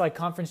far as like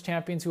conference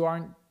champions who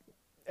aren't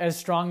as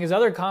strong as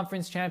other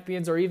conference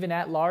champions or even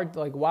at large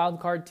like wild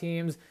card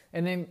teams.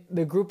 And then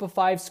the group of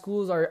 5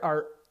 schools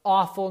are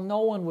awful.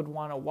 No one would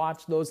want to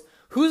watch those.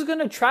 Who's going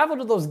to travel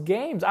to those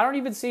games? I don't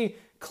even see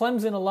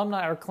Clemson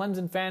alumni or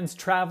Clemson fans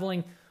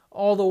traveling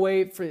all the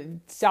way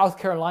from South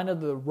Carolina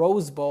to the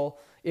Rose Bowl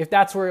if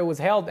that's where it was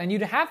held. And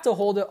you'd have to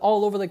hold it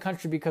all over the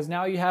country because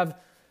now you have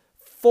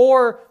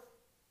 4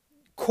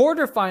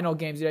 quarterfinal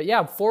games.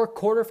 Yeah, 4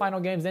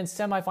 quarterfinal games, then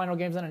semifinal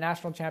games, and a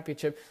national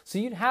championship. So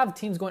you'd have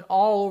teams going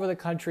all over the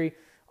country.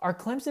 Are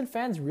Clemson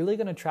fans really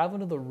going to travel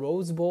to the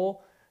Rose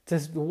Bowl to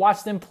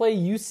watch them play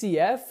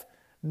UCF?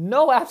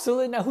 No,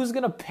 absolutely not. Who's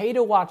going to pay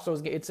to watch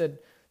those games? It's a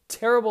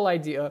terrible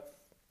idea.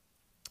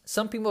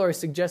 Some people are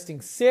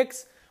suggesting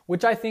 6,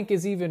 which I think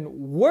is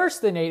even worse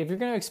than 8. If you're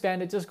going to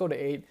expand it, just go to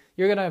 8.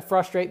 You're going to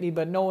frustrate me,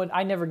 but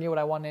I never get what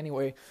I want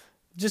anyway.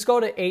 Just go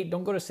to 8,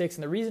 don't go to 6.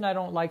 And the reason I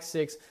don't like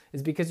 6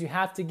 is because you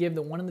have to give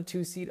the 1 and the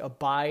 2 seed a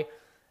bye.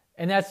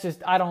 And that's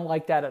just, I don't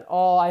like that at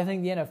all. I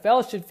think the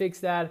NFL should fix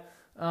that.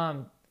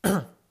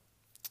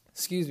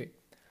 Excuse me.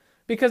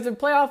 Because the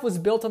playoff was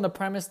built on the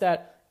premise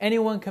that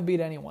anyone can beat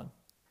anyone.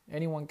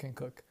 Anyone can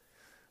cook.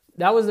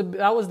 That was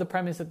the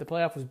premise that the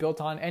playoff was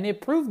built on. And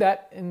it proved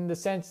that in the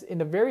sense, in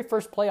the very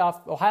first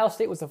playoff, Ohio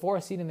State was the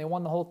 4th seed and they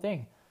won the whole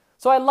thing.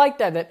 So I like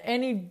that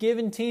any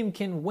given team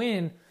can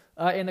win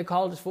in the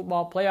college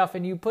football playoff.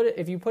 And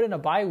if you put in a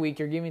bye week,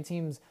 you're giving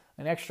teams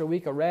an extra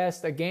week of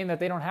rest, a game that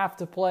they don't have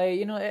to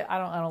play. I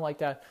don't like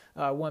that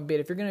one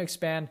bit. If you're going to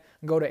expand,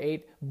 go to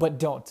 8, but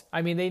don't.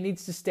 I mean, they need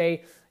to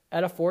stay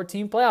at a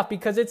 14 playoff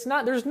because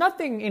there's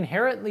nothing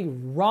inherently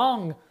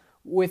wrong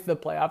with the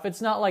playoff.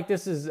 It's not like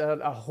this is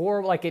a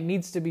horrible, like it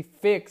needs to be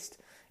fixed.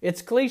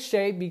 It's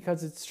cliche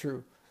because it's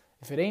true.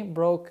 If it ain't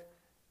broke,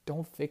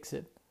 don't fix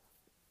it.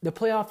 The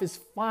playoff is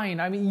fine.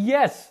 I mean,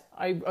 yes,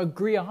 I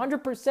agree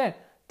 100%.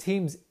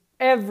 Teams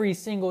every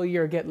single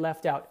year get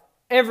left out.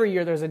 Every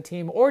year there's a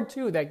team or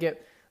two that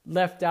get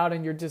left out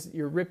and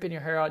you're ripping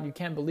your hair out. You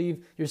can't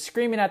believe you're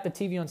screaming at the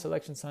TV on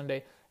Selection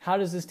Sunday. How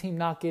does this team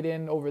not get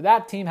in over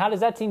that team? How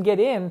does that team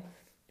get in?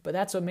 But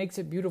that's what makes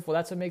it beautiful.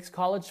 That's what makes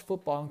college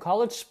football and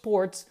college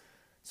sports,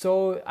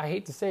 so I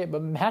hate to say it,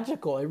 but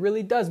magical. It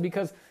really does,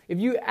 because if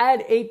you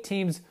add 8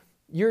 teams,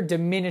 you're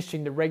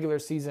diminishing the regular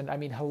season. I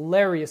mean,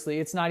 hilariously.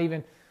 It's not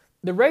even...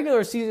 The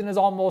regular season is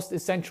almost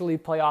essentially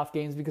playoff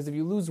games, because if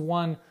you lose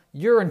 1,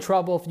 you're in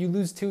trouble. If you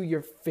lose 2,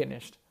 you're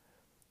finished.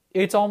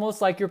 It's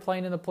almost like you're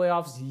playing in the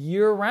playoffs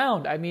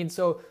year-round. I mean,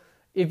 so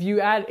if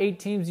you add 8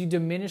 teams, you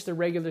diminish the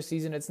regular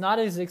season. It's not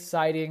as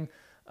exciting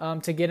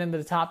to get into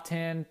the top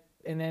 10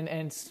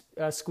 and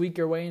squeak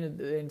your way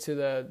into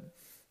the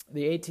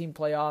 8-team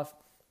playoff.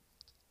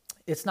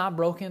 It's not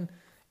broken.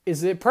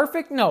 Is it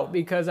perfect? No,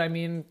 because, I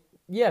mean,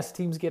 yes,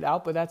 teams get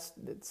out, but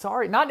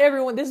sorry. Not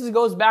everyone. This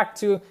goes back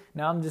to,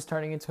 now I'm just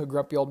turning into a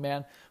grumpy old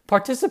man,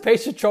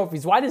 participation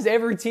trophies. Why does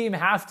every team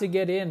have to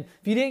get in?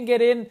 If you didn't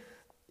get in,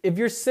 if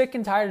you're sick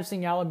and tired of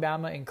seeing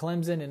Alabama and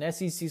Clemson and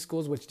SEC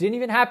schools, which didn't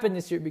even happen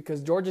this year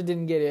because Georgia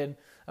didn't get in,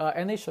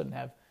 and they shouldn't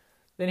have,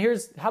 then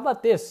how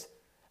about this?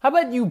 How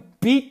about you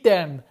beat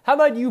them? How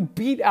about you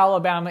beat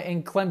Alabama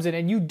and Clemson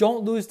and you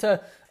don't lose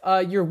to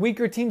your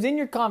weaker teams in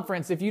your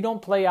conference? If you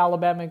don't play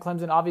Alabama and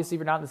Clemson, obviously if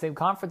you're not in the same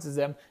conference as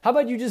them, how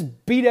about you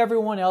just beat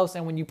everyone else,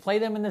 and when you play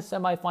them in the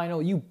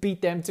semifinal, you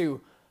beat them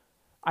too?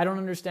 I don't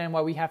understand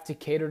why we have to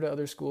cater to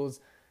other schools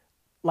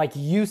like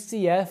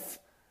UCF,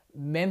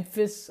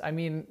 Memphis, I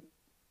mean,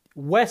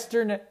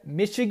 Western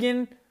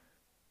Michigan.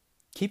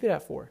 Keep it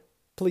at 4,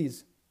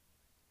 please.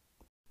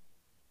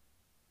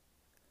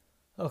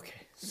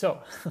 Okay, so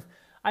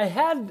I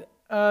had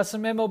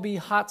some MLB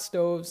hot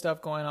stove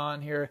stuff going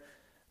on here,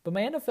 but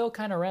my NFL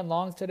kind of ran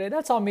long today.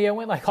 That's on me. I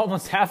went like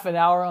almost half an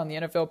hour on the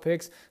NFL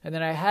picks, and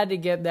then I had to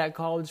get that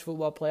college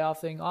football playoff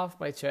thing off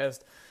my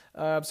chest.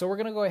 So we're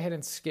going to go ahead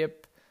and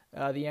skip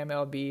the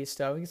MLB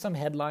stuff. Get some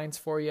headlines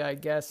for you, I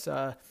guess.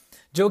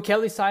 Joe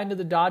Kelly signed to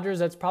the Dodgers.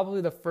 That's probably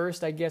the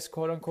first, I guess,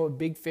 quote-unquote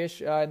big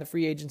fish in the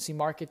free agency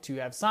market to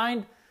have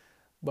signed.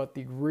 But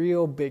the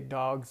real big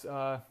dogs,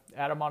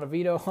 Adam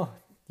Ottavino,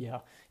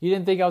 yeah, you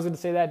didn't think I was going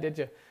to say that, did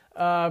you?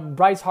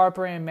 Bryce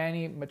Harper and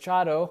Manny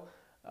Machado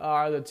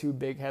are the 2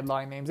 big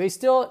headline names. They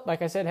still,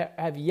 like I said,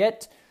 have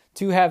yet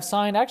to have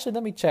signed. Actually,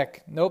 let me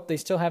check. Nope, they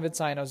still haven't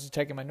signed. I was just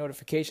checking my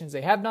notifications.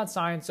 They have not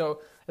signed.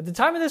 So at the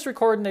time of this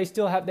recording,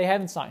 they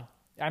haven't signed.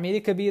 I mean,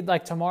 it could be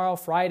like tomorrow,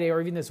 Friday,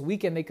 or even this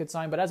weekend they could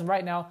sign. But as of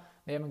right now,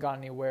 they haven't gone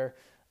anywhere.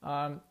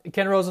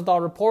 Ken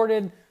Rosenthal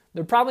reported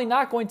they're probably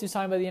not going to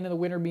sign by the end of the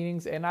winter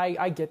meetings. And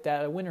I get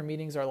that. The winter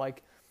meetings are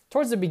like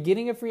towards the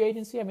beginning of free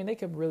agency. I mean, they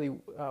could really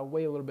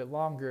wait a little bit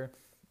longer.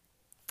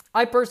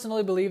 I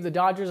personally believe the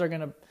Dodgers are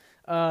going to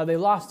they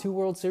lost 2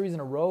 World Series in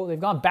a row. They've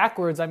gone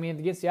backwards. I mean,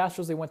 against the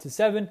Astros, they went to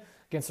 7.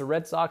 Against the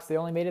Red Sox, they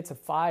only made it to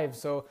 5.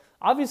 So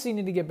obviously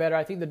need to get better.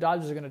 I think the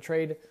Dodgers are going to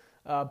trade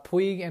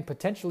Puig and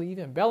potentially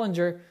even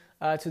Bellinger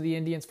to the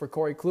Indians for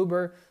Corey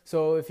Kluber.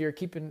 So if you're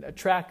keeping a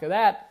track of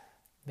that,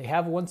 they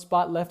have 1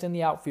 spot left in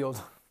the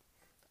outfield.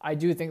 I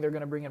do think they're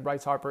going to bring in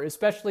Bryce Harper,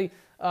 especially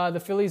the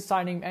Phillies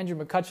signing Andrew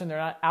McCutchen. They're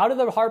not out of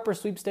the Harper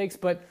sweepstakes,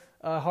 but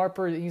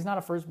Harper, he's not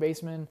a first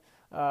baseman.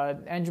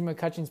 Andrew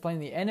McCutchen's playing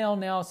the NL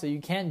now, so you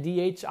can't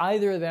DH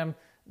either of them.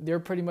 They're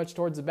pretty much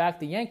towards the back.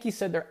 The Yankees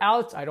said they're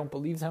out. I don't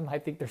believe them. I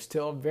think they're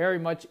still very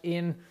much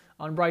in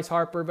on Bryce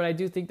Harper, but I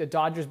do think the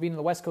Dodgers being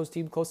the West Coast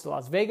team close to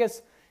Las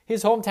Vegas,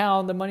 his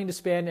hometown, the money to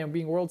spend, and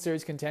being World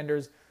Series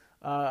contenders,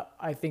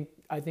 I think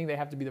they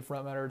have to be the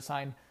front runner to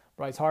sign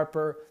Bryce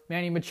Harper.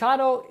 Manny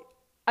Machado,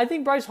 I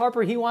think Bryce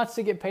Harper, he wants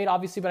to get paid,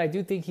 obviously, but I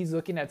do think he's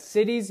looking at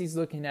cities. He's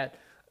looking at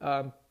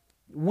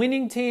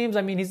winning teams.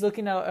 I mean, he's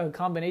looking at a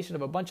combination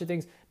of a bunch of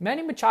things.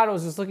 Manny Machado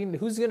is just looking,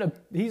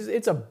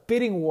 it's a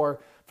bidding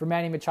war for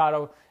Manny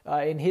Machado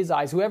in his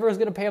eyes. Whoever is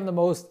going to pay him the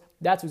most,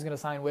 that's who's going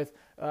to sign with.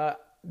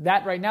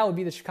 That right now would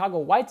be the Chicago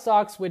White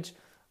Sox, which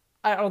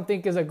I don't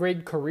think is a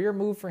great career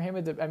move for him.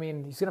 I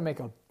mean, he's going to make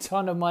a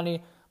ton of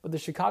money, but the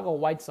Chicago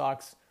White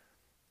Sox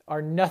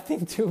are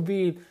nothing to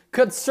be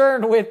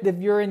concerned with if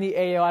you're in the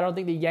AL. I don't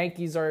think the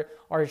Yankees are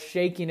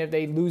shaking if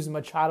they lose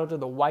Machado to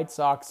the White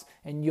Sox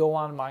and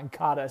Yoan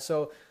Moncada.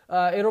 So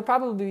it'll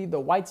probably be the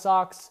White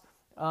Sox.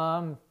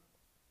 The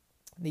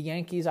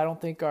Yankees, I don't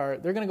think they're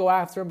going to go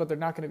after him, but they're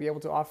not going to be able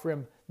to offer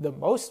him the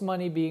most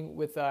money, being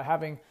with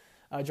having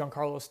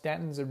Giancarlo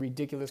Stanton's a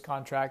ridiculous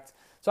contract.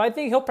 So I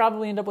think he'll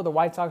probably end up with the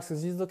White Sox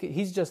because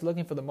he's just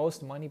looking for the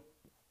most money.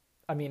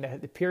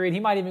 the period. He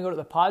might even go to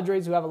the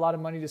Padres, who have a lot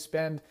of money to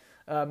spend.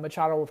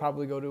 Machado will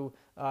probably go to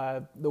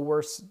the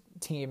worst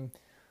team,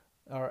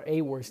 or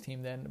a worse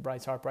team than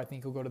Bryce Harper. I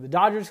think he'll go to the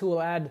Dodgers, who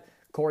will add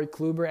Corey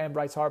Kluber and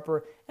Bryce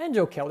Harper and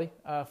Joe Kelly,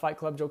 Fight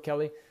Club Joe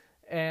Kelly.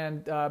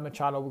 And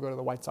Machado will go to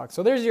the White Sox.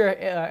 So there's your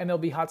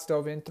MLB hot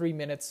stove in 3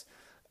 minutes.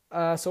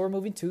 So we're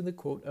moving to the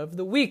quote of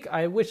the week.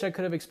 I wish I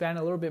could have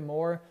expanded a little bit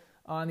more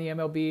on the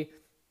MLB.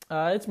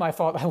 It's my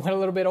fault. I went a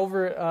little bit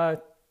over.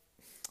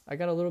 I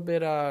got a little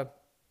bit.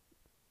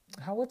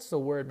 What's the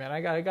word, man?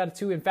 I got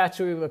too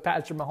infatuated with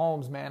Patrick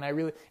Mahomes, man.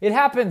 It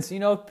happens.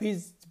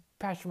 He's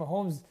Patrick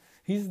Mahomes.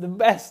 He's the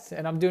best,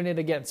 and I'm doing it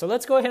again. So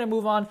let's go ahead and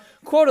move on.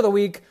 Quote of the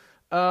week.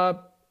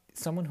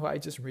 Someone who I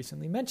just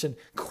recently mentioned.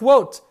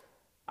 Quote: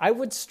 I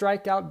would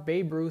strike out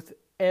Babe Ruth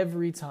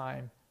every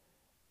time.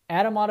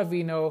 Adam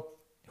Ottavino,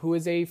 who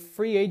is a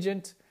free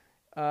agent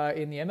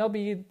in the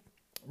MLB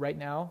right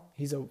now.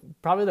 He's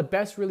probably the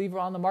best reliever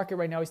on the market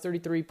right now. He's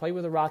 33, played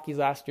with the Rockies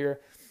last year.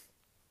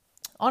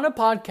 On a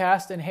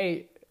podcast, and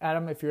hey,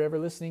 Adam, if you're ever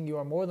listening, you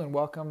are more than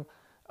welcome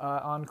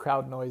on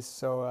Crowd Noise.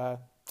 So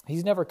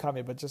he's never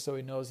coming, but just so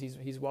he knows,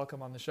 he's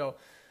welcome on the show.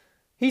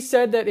 He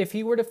said that if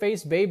he were to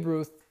face Babe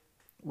Ruth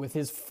with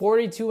his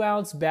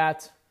 42-ounce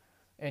bat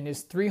and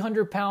his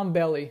 300-pound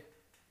belly,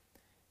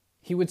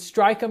 he would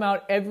strike him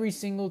out every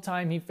single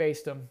time he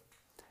faced him.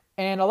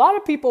 And a lot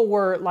of people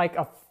were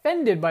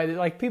offended by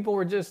it. People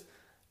were just,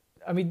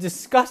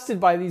 disgusted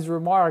by these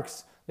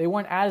remarks. They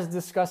weren't as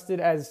disgusted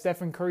as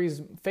Stephen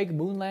Curry's fake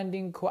moon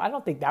landing quote. I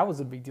don't think that was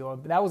a big deal.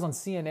 That was on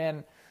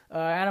CNN.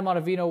 Adam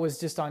Ottavino was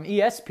just on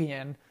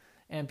ESPN,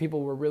 and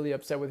people were really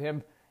upset with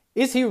him.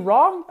 Is he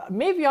wrong?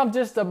 Maybe I'm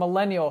just a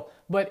millennial.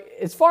 But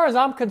as far as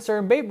I'm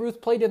concerned, Babe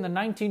Ruth played in the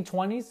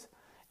 1920s.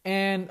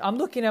 And I'm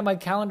looking at my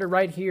calendar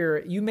right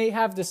here. You may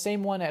have the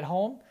same one at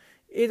home.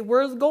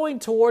 We're going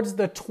towards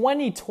the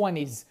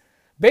 2020s.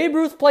 Babe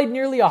Ruth played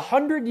nearly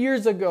 100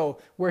 years ago,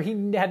 where he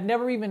had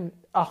never even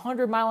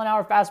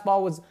 100-mile-an-hour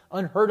fastball was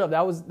unheard of.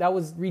 That was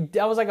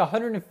like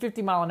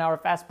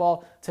 150-mile-an-hour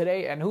fastball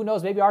today. And who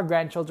knows? Maybe our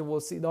grandchildren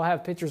will see. They'll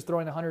have pitchers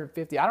throwing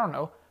 150. I don't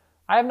know.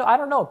 I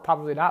don't know.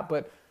 Probably not.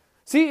 But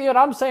see, what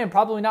I'm saying,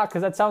 probably not,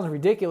 because that sounds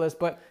ridiculous.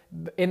 But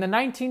in the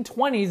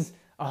 1920s.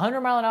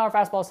 100-mile-an-hour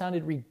fastball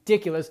sounded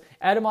ridiculous.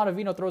 Adam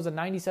Ottavino throws a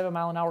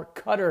 97-mile-an-hour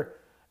cutter,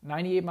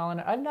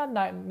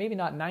 98-mile-an-hour, maybe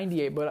not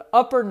 98, but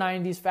upper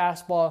 90s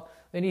fastball.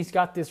 Then he's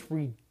got this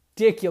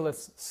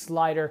ridiculous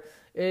slider.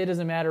 It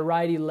doesn't matter,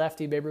 righty,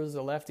 lefty. Babe Ruth is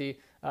a lefty.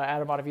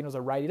 Adam Ottavino's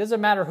a righty. It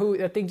doesn't matter who.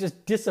 That thing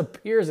just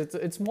disappears.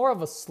 It's more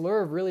of a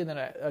slurve, really, than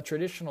a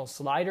traditional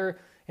slider.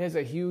 It has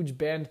a huge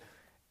bend.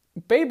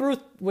 Babe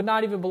Ruth would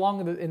not even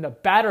belong in the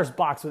batter's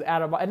box with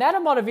Adam. And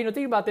Adam Ottavino,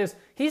 think about this.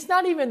 He's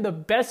not even the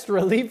best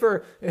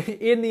reliever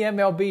in the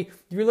MLB.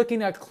 If you're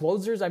looking at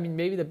closers,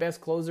 maybe the best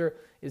closer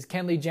is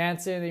Kenley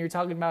Jansen, and you're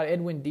talking about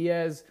Edwin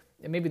Diaz,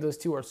 and maybe those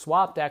two are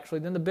swapped, actually.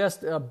 Then the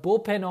best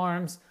bullpen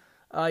arms,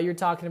 you're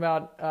talking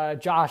about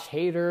Josh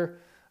Hader.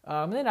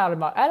 And then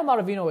Adam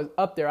Ottavino is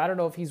up there. I don't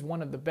know if he's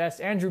one of the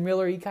best. Andrew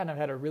Miller, he kind of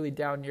had a really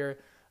down year,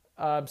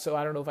 so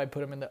I don't know if I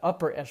put him in the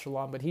upper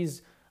echelon, but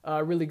he's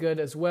really good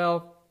as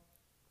well.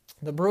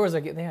 The Brewers,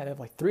 they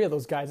have like three of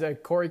those guys.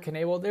 Corey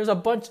Knebel. There's a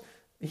bunch.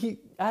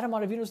 Adam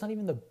Ottavino's not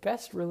even the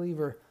best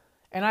reliever.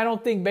 And I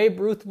don't think Babe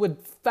Ruth would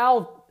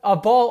foul a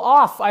ball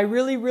off. I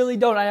really, really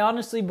don't. I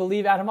honestly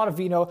believe Adam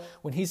Ottavino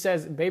when he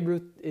says Babe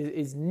Ruth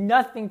is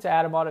nothing to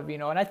Adam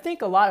Ottavino. And I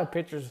think a lot of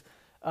pitchers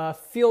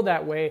feel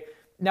that way.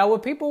 Now,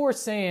 what people were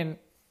saying,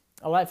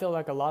 I feel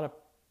like a lot of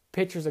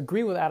pitchers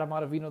agree with Adam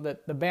Ottavino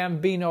that the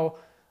Bambino,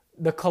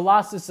 the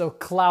Colossus of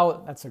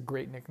Clout, that's a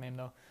great nickname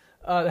though.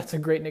 That's a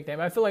great nickname.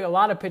 I feel like a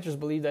lot of pitchers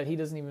believe that he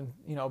doesn't even,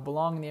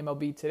 belong in the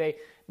MLB today.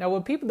 Now,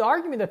 the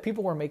argument that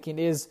people were making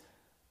is,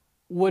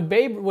 would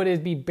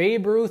it be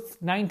Babe Ruth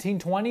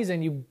 1920s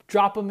and you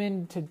drop him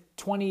into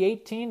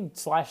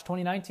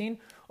 2018/2019,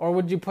 or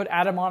would you put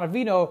Adam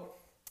Ottavino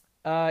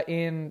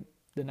in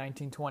the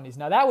 1920s?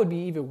 Now, that would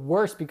be even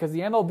worse because the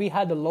MLB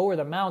had to lower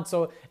the mound,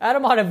 so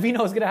Adam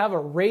Ottavino is going to have a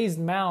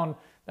raised mound.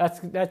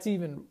 That's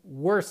even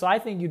worse. So I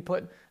think you'd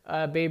put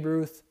Babe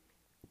Ruth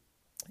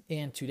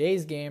in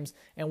today's games.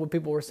 And what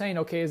people were saying,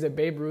 okay, is it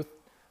Babe Ruth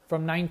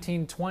from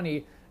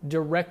 1920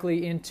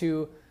 directly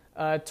into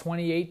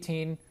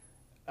 2018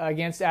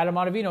 against Adam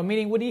Ottavino?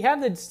 Meaning, would he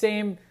have the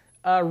same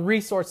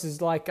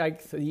resources like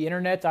the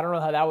internet? I don't know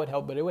how that would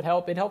help, but it would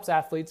help. It helps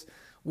athletes.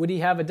 Would he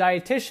have a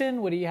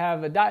dietitian? Would he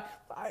have a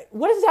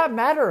what does that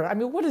matter?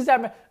 What does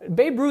that matter?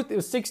 Babe Ruth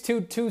was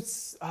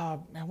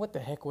 6'2", what the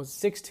heck was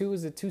 6'2"?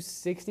 Is it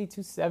 260,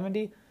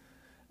 270?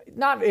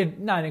 Not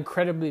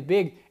incredibly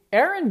big.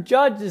 Aaron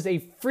Judge is a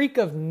freak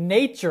of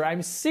nature.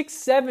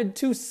 6'7",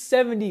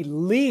 270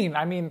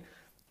 lean.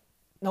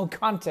 No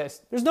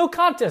contest. There's no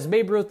contest.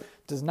 Babe Ruth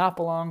does not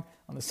belong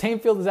on the same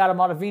field as Adam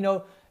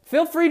Ottavino.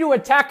 Feel free to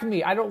attack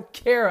me. I don't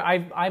care.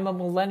 I'm a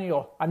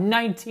millennial. I'm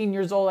 19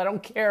 years old. I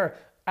don't care.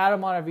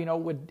 Adam Ottavino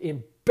would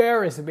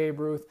embarrass Babe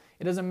Ruth.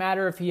 It doesn't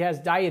matter if he has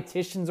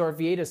dietitians or if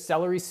he ate a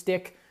celery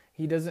stick.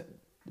 He doesn't.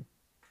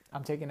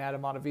 I'm taking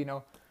Adam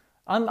Ottavino.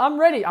 I'm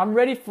ready. I'm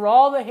ready for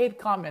all the hate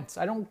comments.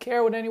 I don't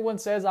care what anyone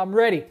says. I'm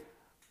ready.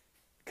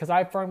 Because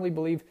I firmly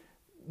believe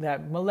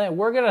that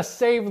we're going to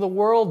save the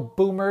world,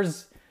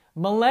 boomers.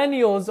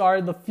 Millennials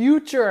are the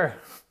future.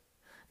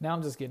 Now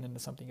I'm just getting into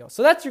something else.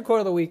 So that's your quote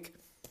of the week.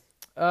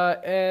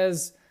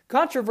 As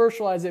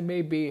controversial as it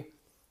may be,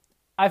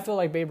 I feel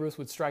like Babe Ruth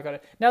would strike out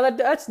it. Now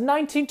that's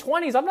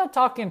 1920s. I'm not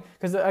talking,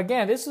 because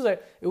again, it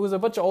was a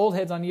bunch of old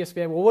heads on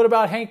ESPN. Well, what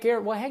about Hank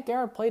Aaron? Well, Hank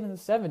Aaron played in the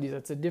 70s.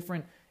 That's a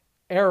different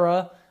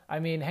era. I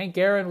mean, Hank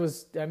Aaron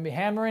was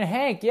hammering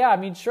Hank. Yeah, I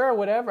mean, sure,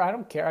 whatever. I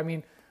don't care. I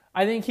mean,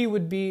 I think he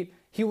wouldn't be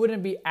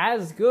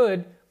as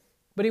good,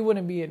 but he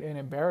wouldn't be an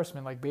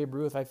embarrassment like Babe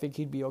Ruth. I think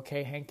he'd be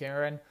okay. Hank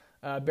Aaron.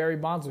 Barry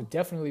Bonds would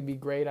definitely be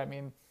great. I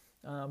mean,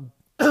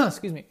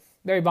 excuse me.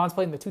 Barry Bonds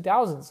played in the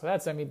 2000s. So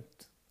that's,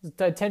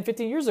 10,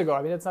 15 years ago.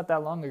 I mean, that's not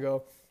that long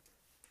ago.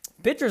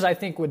 Pitchers, I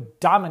think, would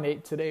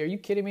dominate today. Are you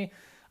kidding me?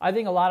 I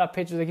think a lot of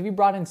pitchers, like if you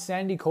brought in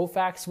Sandy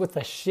Koufax with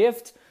a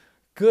shift,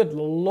 good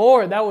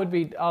Lord, that would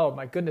be, oh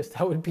my goodness,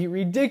 that would be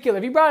ridiculous.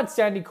 If you brought in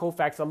Sandy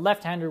Koufax, a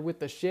left-hander with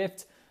the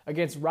shift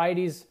against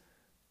righties,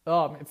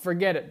 oh, man,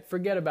 forget it.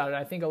 Forget about it.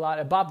 I think a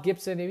lot. Bob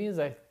Gibson, he's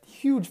a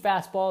huge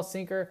fastball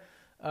sinker.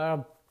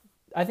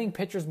 I think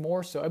pitchers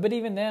more so. But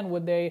even then,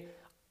 would they...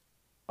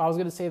 I was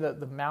going to say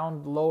the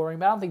mound lowering,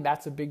 but I don't think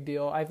that's a big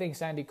deal. I think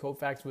Sandy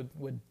Koufax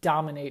would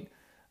dominate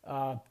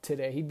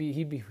today. He'd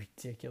be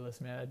ridiculous,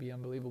 man. That'd be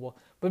unbelievable.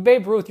 But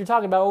Babe Ruth, you're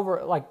talking about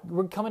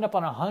we're coming up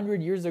on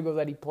 100 years ago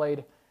that he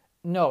played.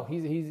 No,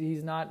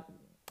 he's not.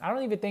 I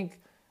don't even think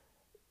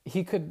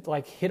he could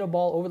hit a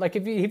ball over. Like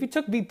if he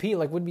took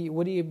BP,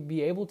 would he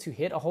be able to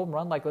hit a home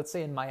run? Like let's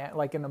say in Miami,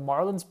 like in the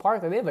Marlins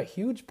park, they have a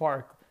huge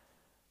park.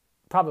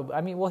 Probably.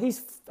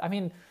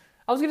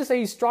 I was going to say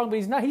he's strong, but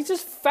he's not. He's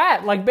just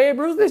fat. Like Babe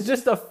Ruth is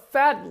just a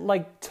fat,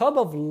 tub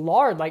of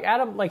lard. Like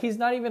Adam, he's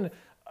not even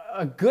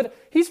a good.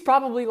 He's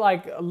probably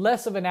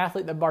less of an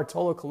athlete than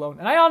Bartolo Colon.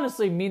 And I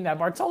honestly mean that.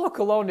 Bartolo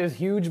Colon is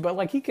huge,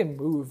 but he can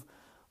move.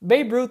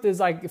 Babe Ruth is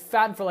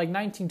fat for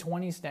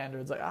 1920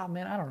 standards.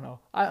 Man, I don't know.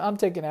 I'm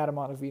taking Adam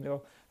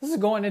Ottavino. This is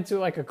going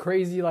into a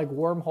crazy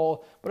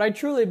wormhole, but I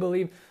truly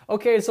believe.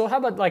 Okay, so how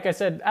about I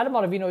said, Adam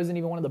Ottavino isn't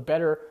even one of the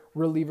better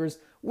relievers.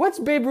 What's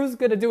Babe Ruth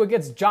going to do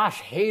against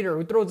Josh Hader,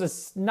 who throws a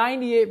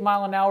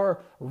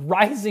 98-mile-an-hour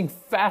rising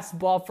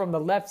fastball from the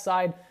left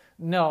side?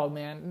 No,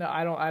 man. No,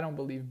 I don't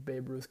believe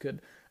Babe Ruth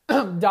could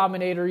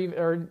dominate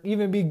or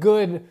even be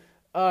good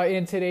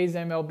in today's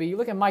MLB. You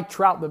look at Mike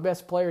Trout, the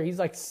best player. He's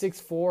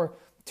 6'4",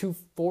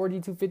 240,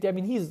 250. I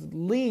mean, he's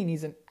lean.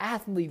 He's an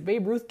athlete.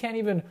 Babe Ruth can't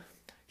even...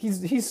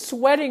 He's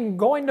sweating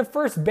going to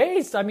first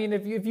base. I mean,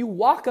 if you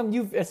walk him,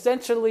 you've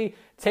essentially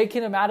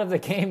taken him out of the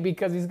game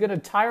because he's going to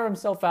tire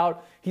himself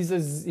out. He's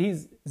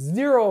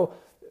zero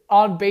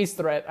on base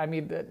threat. I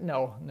mean,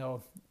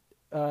 no.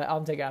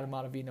 I'll take Adam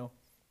Ottavino.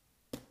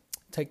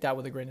 Take that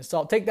with a grain of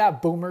salt. Take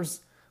that,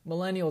 boomers,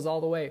 millennials,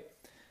 all the way.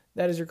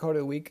 That is your quote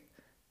of the week.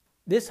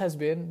 This has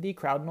been the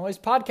Crowd Noise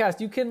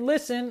Podcast. You can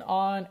listen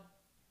on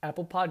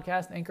Apple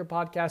Podcasts, Anchor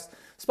Podcasts,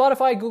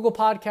 Spotify, Google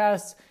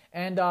Podcasts,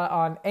 and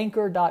on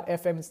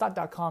anchor.fm. It's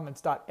not .com, it's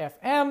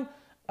 .fm.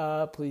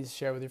 Please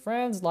share with your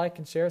friends, like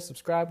and share,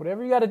 subscribe,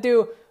 whatever you got to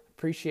do.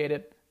 Appreciate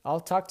it. I'll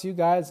talk to you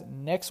guys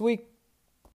next week.